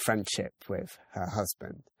of friendship with her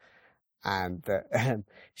husband, and that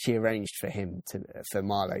she arranged for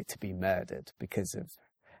Marlowe to be murdered because of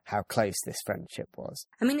how close this friendship was.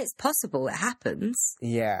 I mean, it's possible, it happens.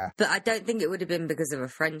 Yeah. But I don't think it would have been because of a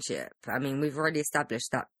friendship. I mean, we've already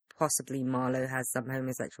established that possibly Marlowe has some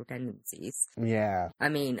homosexual tendencies. Yeah. I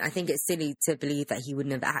mean, I think it's silly to believe that he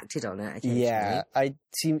wouldn't have acted on it occasionally. Yeah,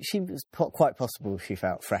 she was quite possible she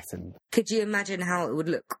felt threatened. Could you imagine how it would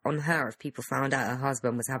look on her if people found out her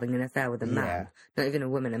husband was having an affair with a man? Yeah. Not even a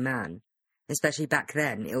woman, a man. Especially back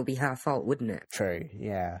then, it would be her fault, wouldn't it? True,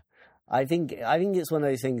 yeah. I think it's one of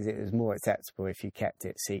those things that is more acceptable if you kept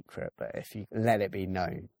it secret, but if you let it be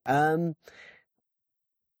known.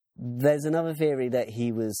 There's another theory that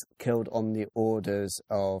he was killed on the orders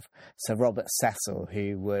of Sir Robert Cecil,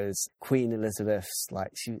 who was Queen Elizabeth's,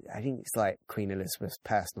 I think it's like Queen Elizabeth's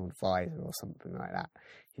personal advisor or something like that.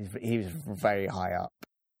 He was very high up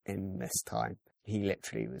in this time. He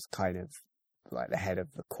literally was kind of like the head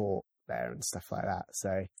of the court there and stuff like that.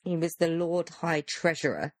 So he was the Lord High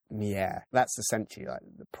Treasurer. Yeah, that's essentially like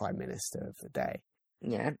the Prime Minister of the day.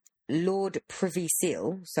 Yeah. Lord Privy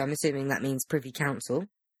Seal, so I'm assuming that means Privy Council.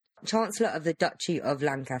 Chancellor of the Duchy of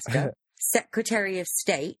Lancaster. Secretary of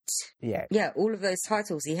State. Yeah. Yeah, all of those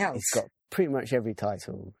titles he held. He's got pretty much every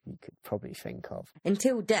title you could probably think of.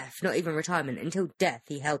 Until death, not even retirement, until death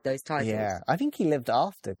he held those titles. Yeah, I think he lived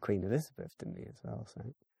after Queen Elizabeth, didn't he, as well?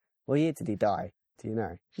 So, what year did he die? Do you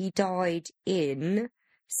know? He died in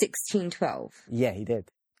 1612. Yeah, he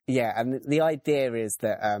did. Yeah, and the idea is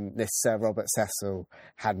that this Sir Robert Cecil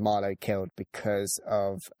had Marlowe killed because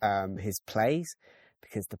of his plays,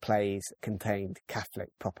 because the plays contained Catholic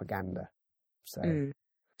propaganda. So,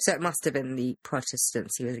 So it must have been the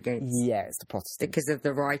Protestants he was against. Yeah, it's the Protestants. Because of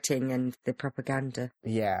the writing and the propaganda.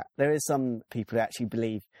 Yeah, there is some people who actually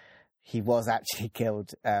believe he was actually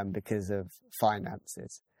killed because of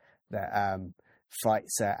finances. That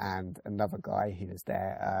Freitzer and another guy who was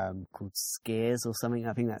there called Skeers or something.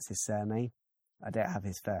 I think that's his surname. I don't have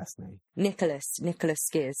his first name. Nicholas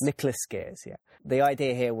Skeers. Nicholas Skeers, yeah. The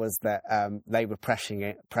idea here was that they were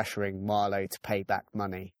pressuring Marlowe to pay back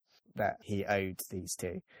money that he owed these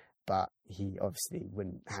two, but he obviously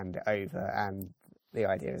wouldn't hand it over, and the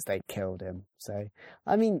idea is they killed him. So,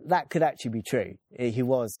 I mean, that could actually be true. He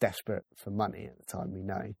was desperate for money at the time, we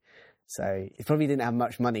know. So he probably didn't have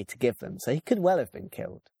much money to give them, so he could well have been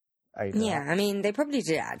killed over Yeah, that. I mean, they probably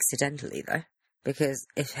did it accidentally, though, because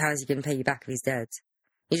how is he going to pay you back if he's dead?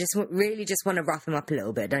 You just really just want to rough him up a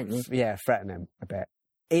little bit, don't you? Yeah, threaten him a bit.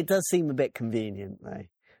 It does seem a bit convenient, though,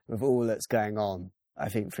 with all that's going on, I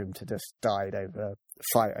think, for him to just die over a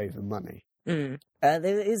fight over money. There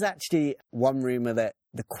is actually one rumour that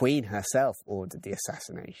the Queen herself ordered the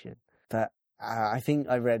assassination, but I think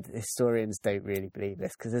I read historians don't really believe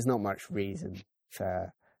this because there's not much reason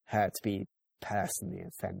for her to be personally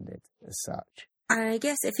offended as such. I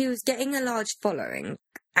guess if he was getting a large following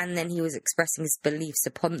and then he was expressing his beliefs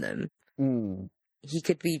upon them, he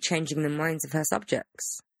could be changing the minds of her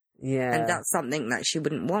subjects. Yeah. And that's something that she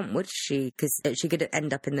wouldn't want, would she? Because she could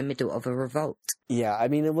end up in the middle of a revolt. Yeah, I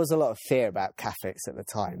mean, there was a lot of fear about Catholics at the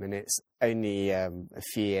time, and it's only a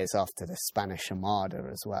few years after the Spanish Armada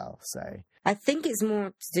as well, so... I think it's more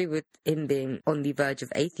to do with him being on the verge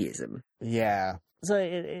of atheism. Yeah. So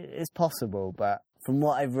it's possible, but from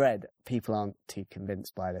what I've read, people aren't too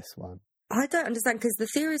convinced by this one. I don't understand, because the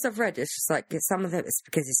theories I've read, it's just like, some of it is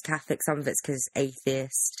because he's Catholic, some of it's because he's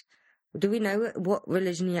atheist. Do we know what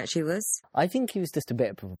religion he actually was? I think he was just a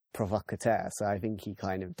bit of a provocateur, so I think he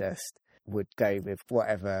kind of just would go with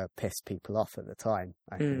whatever pissed people off at the time,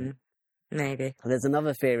 I think. Maybe. There's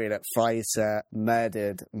another theory that Freitzer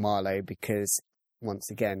murdered Marlowe because, once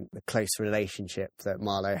again, the close relationship that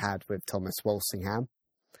Marlowe had with Thomas Walsingham.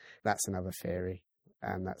 That's another theory,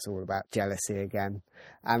 and that's all about jealousy again.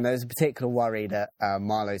 And there's a particular worry that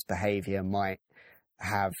Marlowe's behaviour might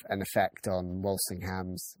have an effect on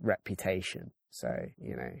Walsingham's reputation. So,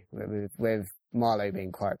 you know, with Marlowe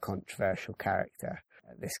being quite a controversial character,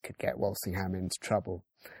 this could get Walsingham into trouble.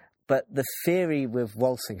 But the theory with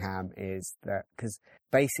Walsingham is that, because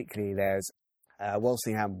basically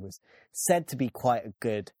Walsingham was said to be quite a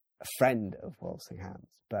good friend of Walsingham's,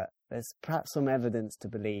 but there's perhaps some evidence to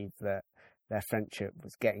believe that their friendship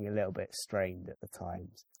was getting a little bit strained at the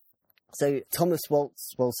times. So Thomas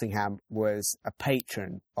Walsingham was a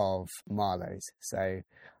patron of Marlowe's. So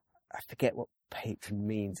I forget what patron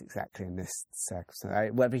means exactly in this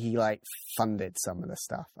circumstance. Whether he funded some of the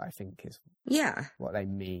stuff, I think is what they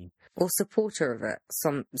mean. Or supporter of it,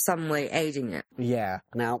 some way aiding it. Yeah.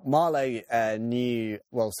 Now Marlowe knew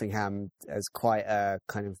Walsingham as quite a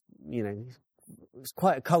kind of he was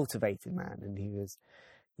quite a cultivated man, and he was,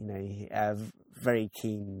 a very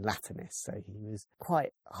keen Latinist, so he was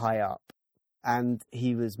quite high up. And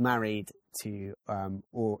he was married to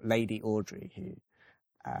Lady Audrey, who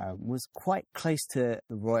was quite close to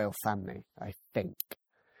the royal family, I think,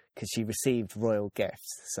 because she received royal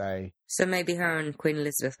gifts. So maybe her and Queen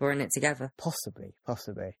Elizabeth were in it together. Possibly.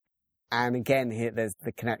 And again, here there's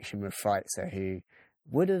the connection with Freitzer, who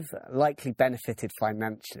would have likely benefited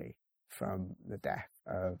financially from the death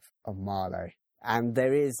of Marlowe. And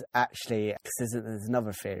there is actually, there's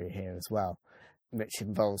another theory here as well, which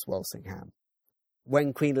involves Walsingham.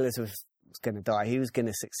 When Queen Elizabeth was going to die, he was going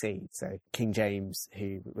to succeed. So King James,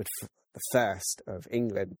 who would the first of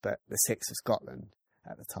England, but the sixth of Scotland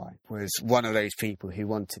at the time, was one of those people who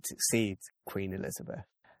wanted to succeed Queen Elizabeth.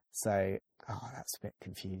 So, that's a bit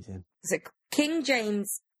confusing. So King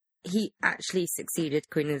James, he actually succeeded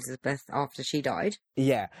Queen Elizabeth after she died?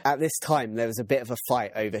 Yeah. At this time, there was a bit of a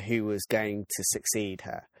fight over who was going to succeed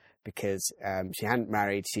her, because she hadn't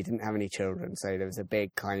married, she didn't have any children, so there was a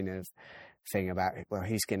big kind of thing about, well,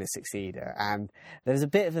 who's going to succeed her. And there was a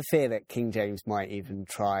bit of a fear that King James might even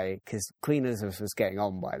try, because Queen Elizabeth was getting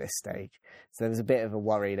on by this stage, so there was a bit of a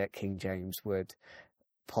worry that King James would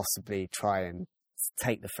possibly try and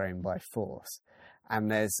take the throne by force.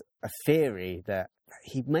 And there's a theory that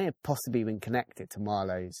he may have possibly been connected to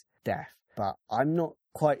Marlowe's death, but I'm not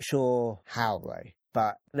quite sure how, though.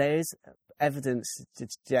 But there is evidence to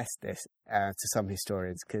suggest this to some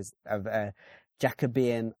historians, because of a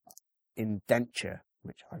Jacobean indenture,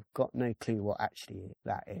 which I've got no clue what actually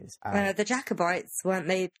that is. The Jacobites, weren't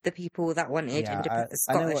they the people that wanted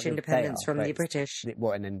Scottish independence from the British?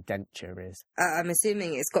 What an indenture is. I'm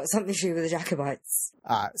assuming it's got something to do with the Jacobites.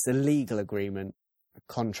 It's a legal agreement, a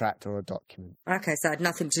contract or a document. Okay, so it had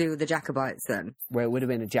nothing to do with the Jacobites then? Well, it would have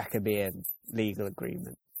been a Jacobean legal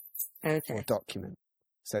agreement. Okay. Or document.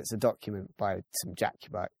 So it's a document by some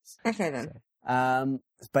Jacobites. Okay then. So,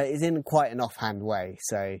 but it's in quite an offhand way,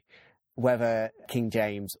 so whether King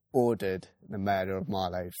James ordered the murder of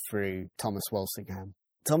Marlowe through Thomas Walsingham.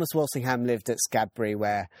 Thomas Walsingham lived at Scadbury,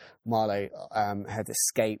 where Marlowe had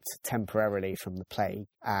escaped temporarily from the plague,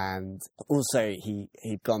 and also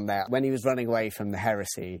he'd gone there when he was running away from the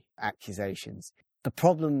heresy accusations. The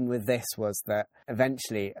problem with this was that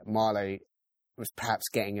eventually Marlowe was perhaps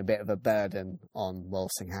getting a bit of a burden on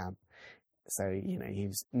Walsingham. So, he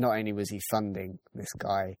was, not only was he funding this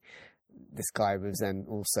guy was then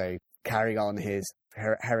also carrying on his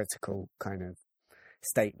heretical kind of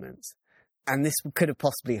statements. And this could have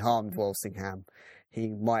possibly harmed Walsingham. He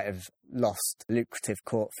might have lost lucrative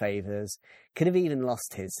court favours, could have even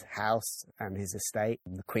lost his house and his estate.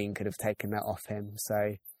 The Queen could have taken that off him. So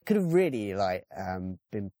it could have really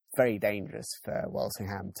been very dangerous for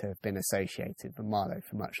Walsingham to have been associated with Marlowe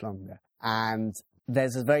for much longer. And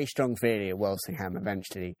there's a very strong theory that Walsingham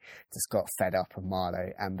eventually just got fed up of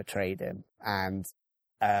Marlowe and betrayed him. And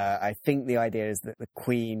I think the idea is that the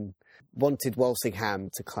Queen wanted Walsingham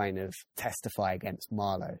to kind of testify against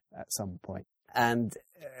Marlowe at some point. And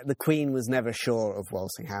the Queen was never sure of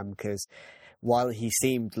Walsingham, because while he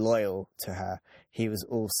seemed loyal to her, he was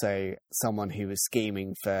also someone who was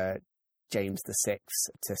scheming for James VI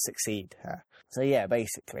to succeed her. So yeah,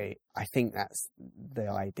 basically, I think that's the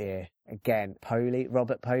idea. Again,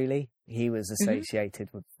 Robert Poley, he was associated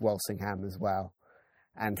with Walsingham as well.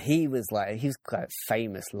 And he was quite a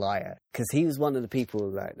famous liar, because he was one of the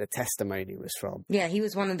people that the testimony was from. Yeah, he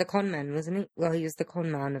was one of the con men, wasn't he? Well, he was the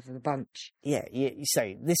con man of the bunch. Yeah, you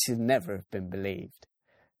say this should never have been believed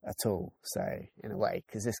at all, so, in a way,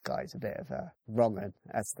 because this guy's a bit of a wrong-un,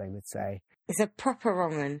 as they would say. It's a proper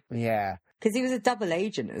wrong-un. Yeah. Because he was a double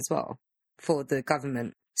agent as well for the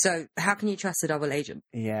government. So how can you trust a double agent?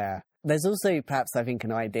 Yeah. There's also perhaps, I think,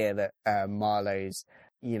 an idea that Marlowe's,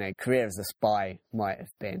 career as a spy might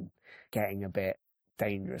have been getting a bit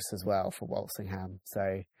dangerous as well for Walsingham.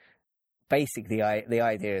 So basically, the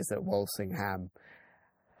idea is that Walsingham,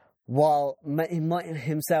 while he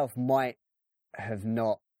himself might have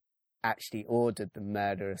not actually ordered the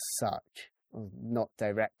murder as such, or not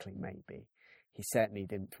directly maybe, he certainly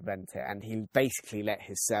didn't prevent it, and he basically let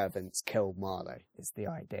his servants kill Marlowe, is the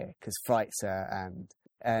idea, because Freitzer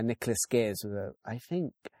and Nicholas Skeers were,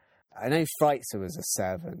 I know Freitzer was a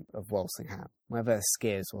servant of Walsingham. Whether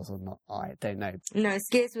Skeers was or not, I don't know. No,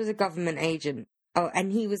 Skeers was a government agent. Oh, and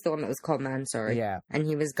he was the one that was con man, sorry. Yeah. And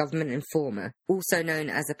he was government informer, also known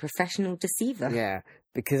as a professional deceiver. Yeah,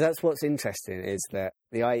 because that's what's interesting, is that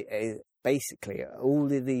basically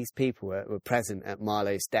all of these people were present at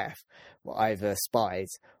Marlowe's death were either spies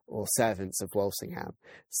or servants of Walsingham.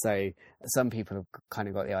 So some people have kind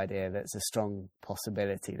of got the idea that it's a strong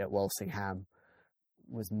possibility that Walsingham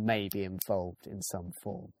was maybe involved in some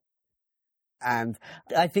form. And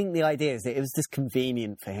I think the idea is that it was just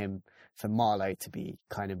convenient for Marlowe to be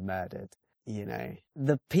kind of murdered. You know,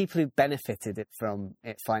 the people who benefited from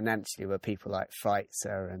it financially were people like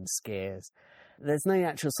Freitzer and Skeers. There's no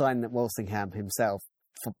actual sign that Walsingham himself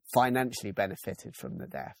financially benefited from the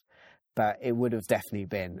death, but it would have definitely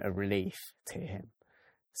been a relief to him.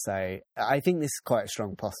 So I think this is quite a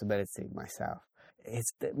strong possibility myself.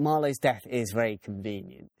 Marlowe's death is very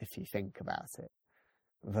convenient if you think about it,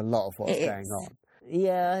 with a lot of what's going on.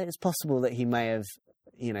 Yeah, it's possible that he may have,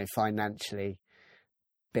 you know, financially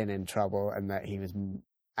been in trouble and that he was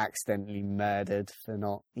accidentally murdered for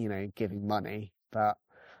not, you know, giving money, but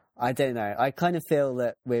I don't know. I kind of feel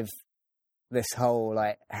that with this whole,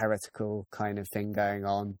 like, heretical kind of thing going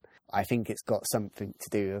on, I think it's got something to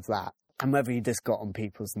do with that. And whether he just got on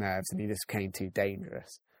people's nerves and he just became too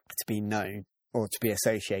dangerous to be known or to be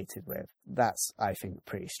associated with, that's, I think, a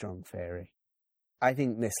pretty strong theory. I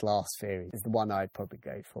think this last theory is the one I'd probably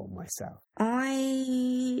go for myself.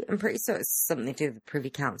 I am pretty sure it's something to do with the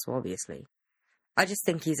Privy Council, obviously. I just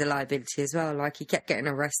think he's a liability as well. Like, he kept getting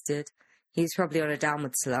arrested. He was probably on a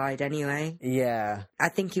downward slide anyway. Yeah. I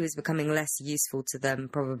think he was becoming less useful to them,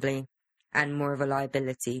 probably, and more of a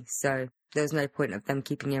liability. So there was no point of them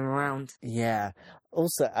keeping him around. Yeah.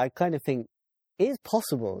 Also, I kind of think it is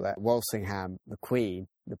possible that Walsingham, the Queen,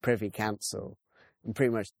 the Privy Council, and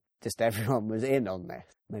pretty much just everyone was in on this.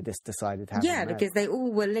 They just decided to have Yeah, because they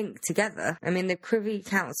all were linked together. I mean, the Privy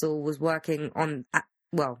Council was working on,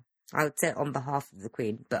 well, I would say on behalf of the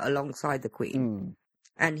Queen, but alongside the Queen.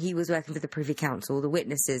 And he was working for the Privy Council. The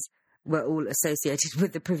witnesses were all associated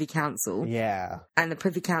with the Privy Council. Yeah. And the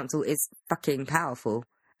Privy Council is fucking powerful.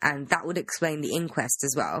 And that would explain the inquest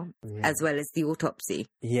as well as the autopsy.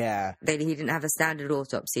 Yeah. He didn't have a standard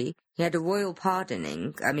autopsy. He had a royal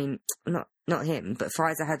pardoning. I mean, not him, but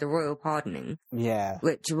Fraser had a royal pardoning. Yeah.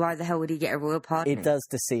 Which, why the hell would he get a royal pardoning? It does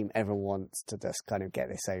just seem everyone wants to just kind of get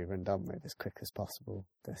this over and done with as quick as possible.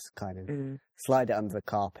 Just kind of slide it under the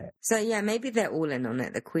carpet. So, yeah, maybe they're all in on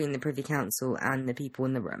it, the Queen, the Privy Council, and the people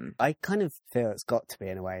in the room. I kind of feel it's got to be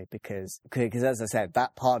in a way because as I said,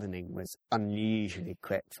 that pardoning was unusually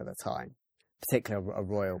quick for the time. Particularly a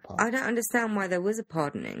royal pardon. I don't understand why there was a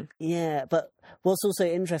pardoning. Yeah, but what's also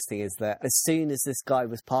interesting is that as soon as this guy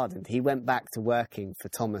was pardoned, he went back to working for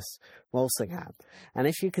Thomas Walsingham. And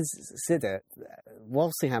if you consider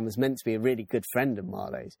Walsingham was meant to be a really good friend of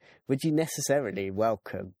Marlowe's, would you necessarily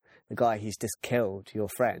welcome the guy who's just killed your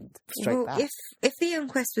friend straight back? If the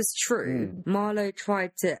inquest was true, Marlowe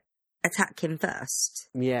tried to attack him first.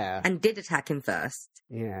 Yeah. And did attack him first.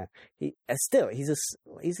 Yeah.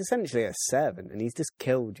 He's essentially a servant, and he's just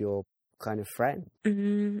killed your kind of friend.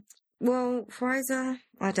 Well, Fraser,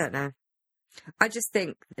 I don't know. I just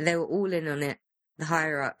think they were all in on it, the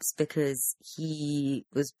higher-ups, because he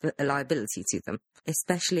was a liability to them,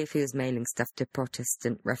 especially if he was mailing stuff to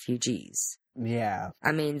Protestant refugees. Yeah.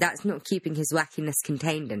 I mean, that's not keeping his wackiness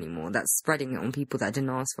contained anymore. That's spreading it on people that didn't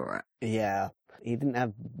ask for it. Yeah. He didn't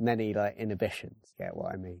have many, inhibitions, get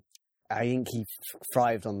what I mean. I think he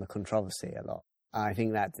thrived on the controversy a lot. I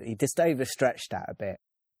think that he just overstretched that a bit.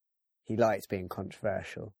 He liked being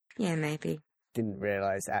controversial. Yeah, maybe. Didn't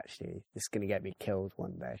realise, actually, this is going to get me killed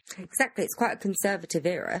one day. Exactly. It's quite a conservative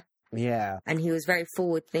era. Yeah. And he was very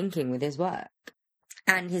forward-thinking with his work.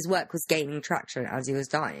 And his work was gaining traction as he was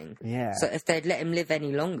dying. Yeah. So if they'd let him live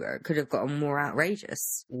any longer, it could have gotten more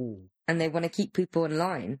outrageous. And they want to keep people in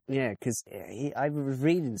line. Yeah, because I was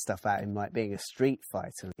reading stuff about him, being a street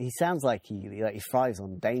fighter. He sounds like he thrives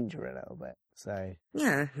on danger a little bit. So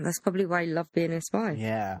yeah, that's probably why he loved being a spy.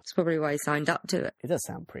 Yeah. That's probably why he signed up to it. It does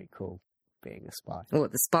sound pretty cool, being a spy. Or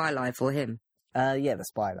the spy life for him. Yeah, the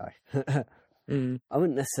spy life. I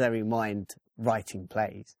wouldn't necessarily mind writing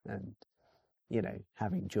plays and,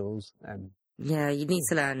 having duels and... Yeah, you need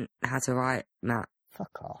to learn how to write, Matt.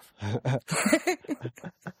 Fuck off.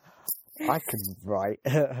 I can write.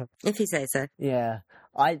 If you say so. Yeah.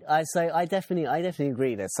 I definitely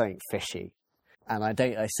agree there's something fishy. And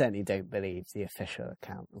I certainly don't believe the official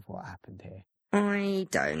account of what happened here. I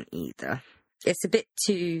don't either. It's a bit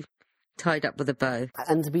too tied up with a bow.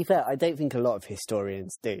 And to be fair, I don't think a lot of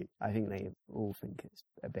historians do. I think they all think it's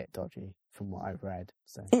a bit dodgy from what I've read.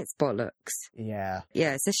 So it's bollocks. Yeah.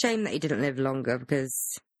 Yeah, it's a shame that he didn't live longer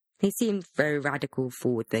because he seemed very radical,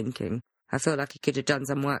 forward-thinking. I feel like he could have done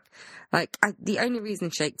some work. The only reason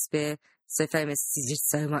Shakespeare is so famous is he did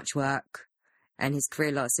so much work. and his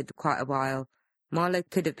career lasted quite a while. Marlowe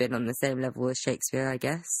could have been on the same level as Shakespeare, I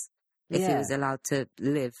guess, if he was allowed to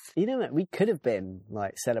live. You know what? We could have been,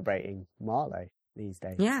 like, celebrating Marlowe these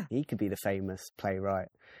days. Yeah. He could be the famous playwright,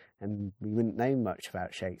 and we wouldn't know much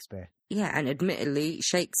about Shakespeare. Yeah, and admittedly,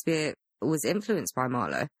 Shakespeare was influenced by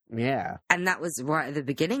Marlowe. Yeah. And that was right at the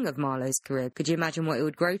beginning of Marlowe's career. Could you imagine what it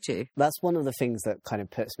would grow to? That's one of the things that kind of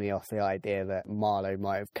puts me off the idea that Marlowe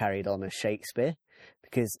might have carried on as Shakespeare.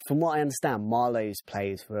 Because from what I understand, Marlowe's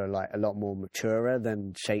plays were like a lot more maturer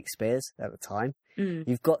than Shakespeare's at the time.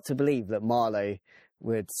 You've got to believe that Marlowe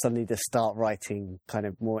would suddenly just start writing kind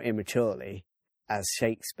of more immaturely as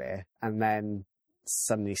Shakespeare and then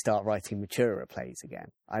suddenly start writing maturer plays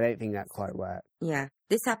again. I don't think that quite worked. Yeah.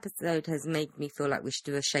 This episode has made me feel like we should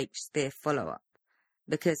do a Shakespeare follow-up,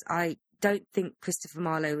 because I don't think Christopher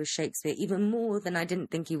Marlowe was Shakespeare even more than I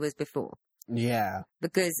didn't think he was before. Yeah.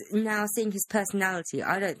 Because now seeing his personality,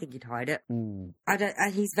 I don't think he'd hide it.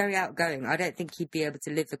 He's very outgoing. I don't think he'd be able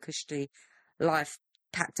to live a cushy life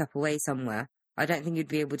packed up away somewhere. I don't think he'd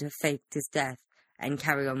be able to have faked his death and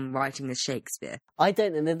carry on writing as Shakespeare. I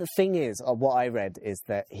don't know. The thing is, what I read is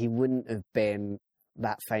that he wouldn't have been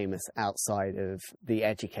that famous outside of the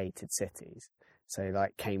educated cities. So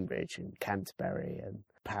like Cambridge and Canterbury and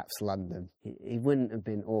perhaps London. He wouldn't have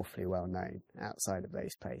been awfully well known outside of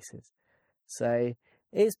those places. So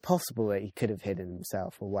it is possible that he could have hidden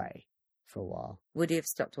himself away for a while. Would he have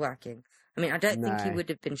stopped working? I mean, I don't think he would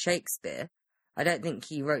have been Shakespeare. I don't think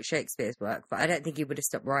he wrote Shakespeare's work, but I don't think he would have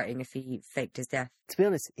stopped writing if he faked his death. To be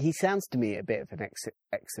honest, he sounds to me a bit of an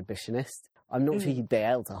exhibitionist. I'm not sure he'd be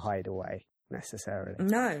able to hide away, necessarily.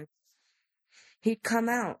 No. He'd come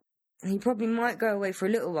out. He probably might go away for a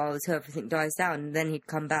little while until everything dies down, and then he'd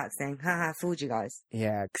come back saying, haha, fooled you guys.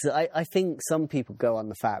 Yeah, because I think some people go on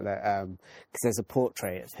the fact that, because there's a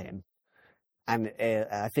portrait of him, and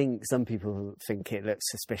I think some people think it looks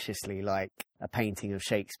suspiciously like a painting of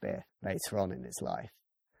Shakespeare later on in his life.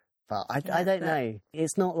 But I don't know.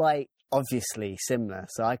 It's not, like, obviously similar,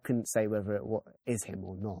 so I couldn't say whether it is him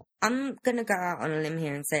or not. I'm going to go out on a limb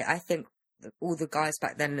here and say I think all the guys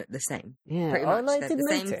back then looked the same. Yeah. Pretty much. They had the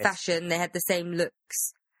same fashion, they had the same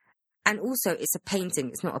looks. And also, it's a painting,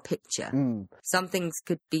 it's not a picture. Some things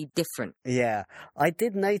could be different. Yeah. I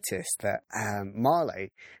did notice that Marlowe,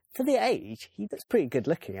 for the age, he looks pretty good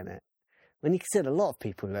looking in it. When you consider a lot of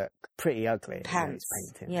people look pretty ugly in those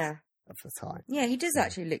paintings of the time. Yeah, he does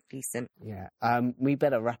actually look decent. Yeah. We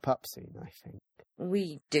better wrap up soon, I think.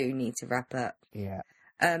 We do need to wrap up. Yeah.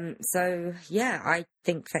 So, yeah, I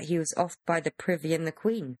think that he was off by the Privy and the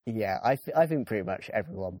Queen. Yeah, I think pretty much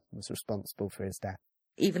everyone was responsible for his death.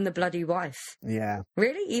 Even the bloody wife. Yeah.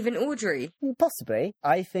 Really? Even Audrey? Possibly.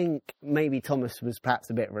 I think maybe Thomas was perhaps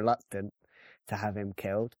a bit reluctant to have him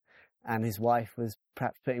killed, and his wife was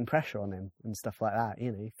perhaps putting pressure on him and stuff like that.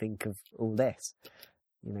 You know, think of all this.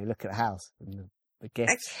 You know, look at the house and the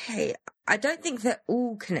gifts. Okay, I don't think they're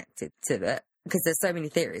all connected to it, because there's so many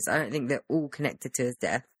theories. I don't think they're all connected to his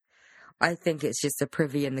death. I think it's just the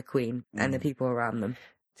Privy and the Queen and the people around them.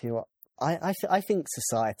 Do you know what? I think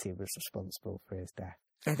society was responsible for his death.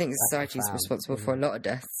 I think society's responsible for a lot of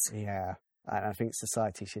deaths. Yeah, and I think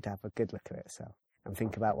society should have a good look at itself and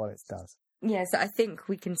think about what it does. Yeah, so I think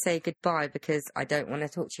we can say goodbye because I don't want to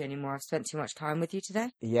talk to you anymore. I've spent too much time with you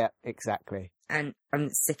today. Yeah, exactly. And I'm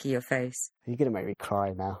sick of your face. You're going to make me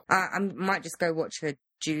cry now. I might just go watch the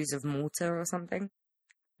Jews of Malta or something.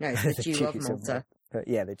 No, it's the Jew of Malta.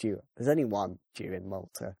 Yeah, the Jew. There's only one Jew in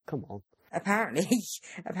Malta. Come on.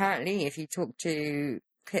 Apparently, if you talk to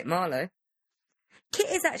Kit Marlowe. Kit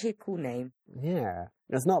is actually a cool name. Yeah,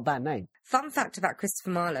 it's not a bad name. Fun fact about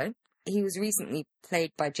Christopher Marlowe. He was recently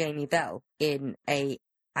played by Jamie Bell in a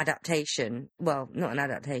adaptation, well, not an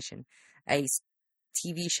adaptation, a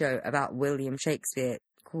TV show about William Shakespeare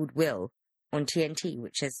called Will on TNT,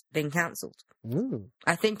 which has been cancelled. Ooh.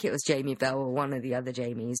 I think it was Jamie Bell or one of the other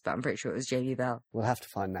Jamies, but I'm pretty sure it was Jamie Bell. We'll have to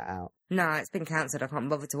find that out. No, it's been cancelled. I can't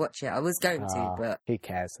bother to watch it. I was going to, but... Who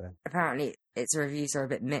cares then? Apparently its reviews are a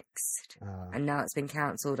bit mixed, and now it's been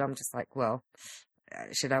cancelled. I'm just like, well,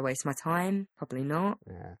 should I waste my time? Probably not.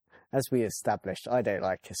 Yeah. As we established, I don't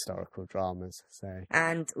like historical dramas, so...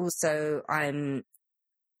 And also, I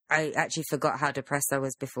actually forgot how depressed I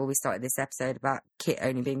was before we started this episode about Kit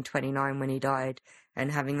only being 29 when he died and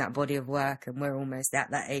having that body of work, and we're almost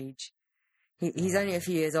at that age. He's only a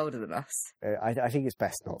few years older than us. I think it's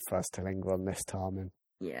best not for us to linger on this, Tarman.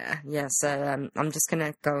 Yeah, so I'm just going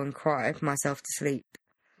to go and cry myself to sleep.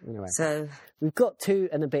 Anyway, so we've got 2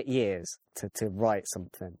 and a bit years to write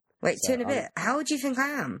something. Wait, so 2 and a bit? How old do you think I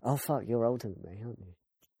am? Oh, fuck, you're older than me, aren't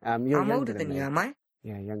you? I'm older than you, am I?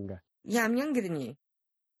 Yeah, younger. Yeah, I'm younger than you.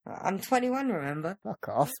 I'm 21, remember? Fuck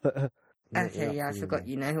off. Okay, yeah, I forgot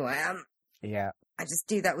you know who I am. Yeah. I just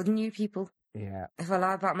do that with new people. Yeah. If I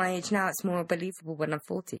lie about my age now, it's more believable when I'm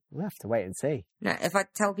 40. We'll have to wait and see. No, if I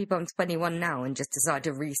tell people I'm 21 now and just decide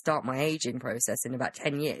to restart my aging process in about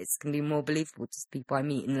 10 years, it's going to be more believable to people I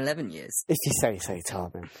meet in 11 years. If you say so,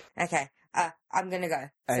 Tarmin. Okay, I'm going to go.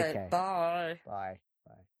 Okay. So, bye. Bye.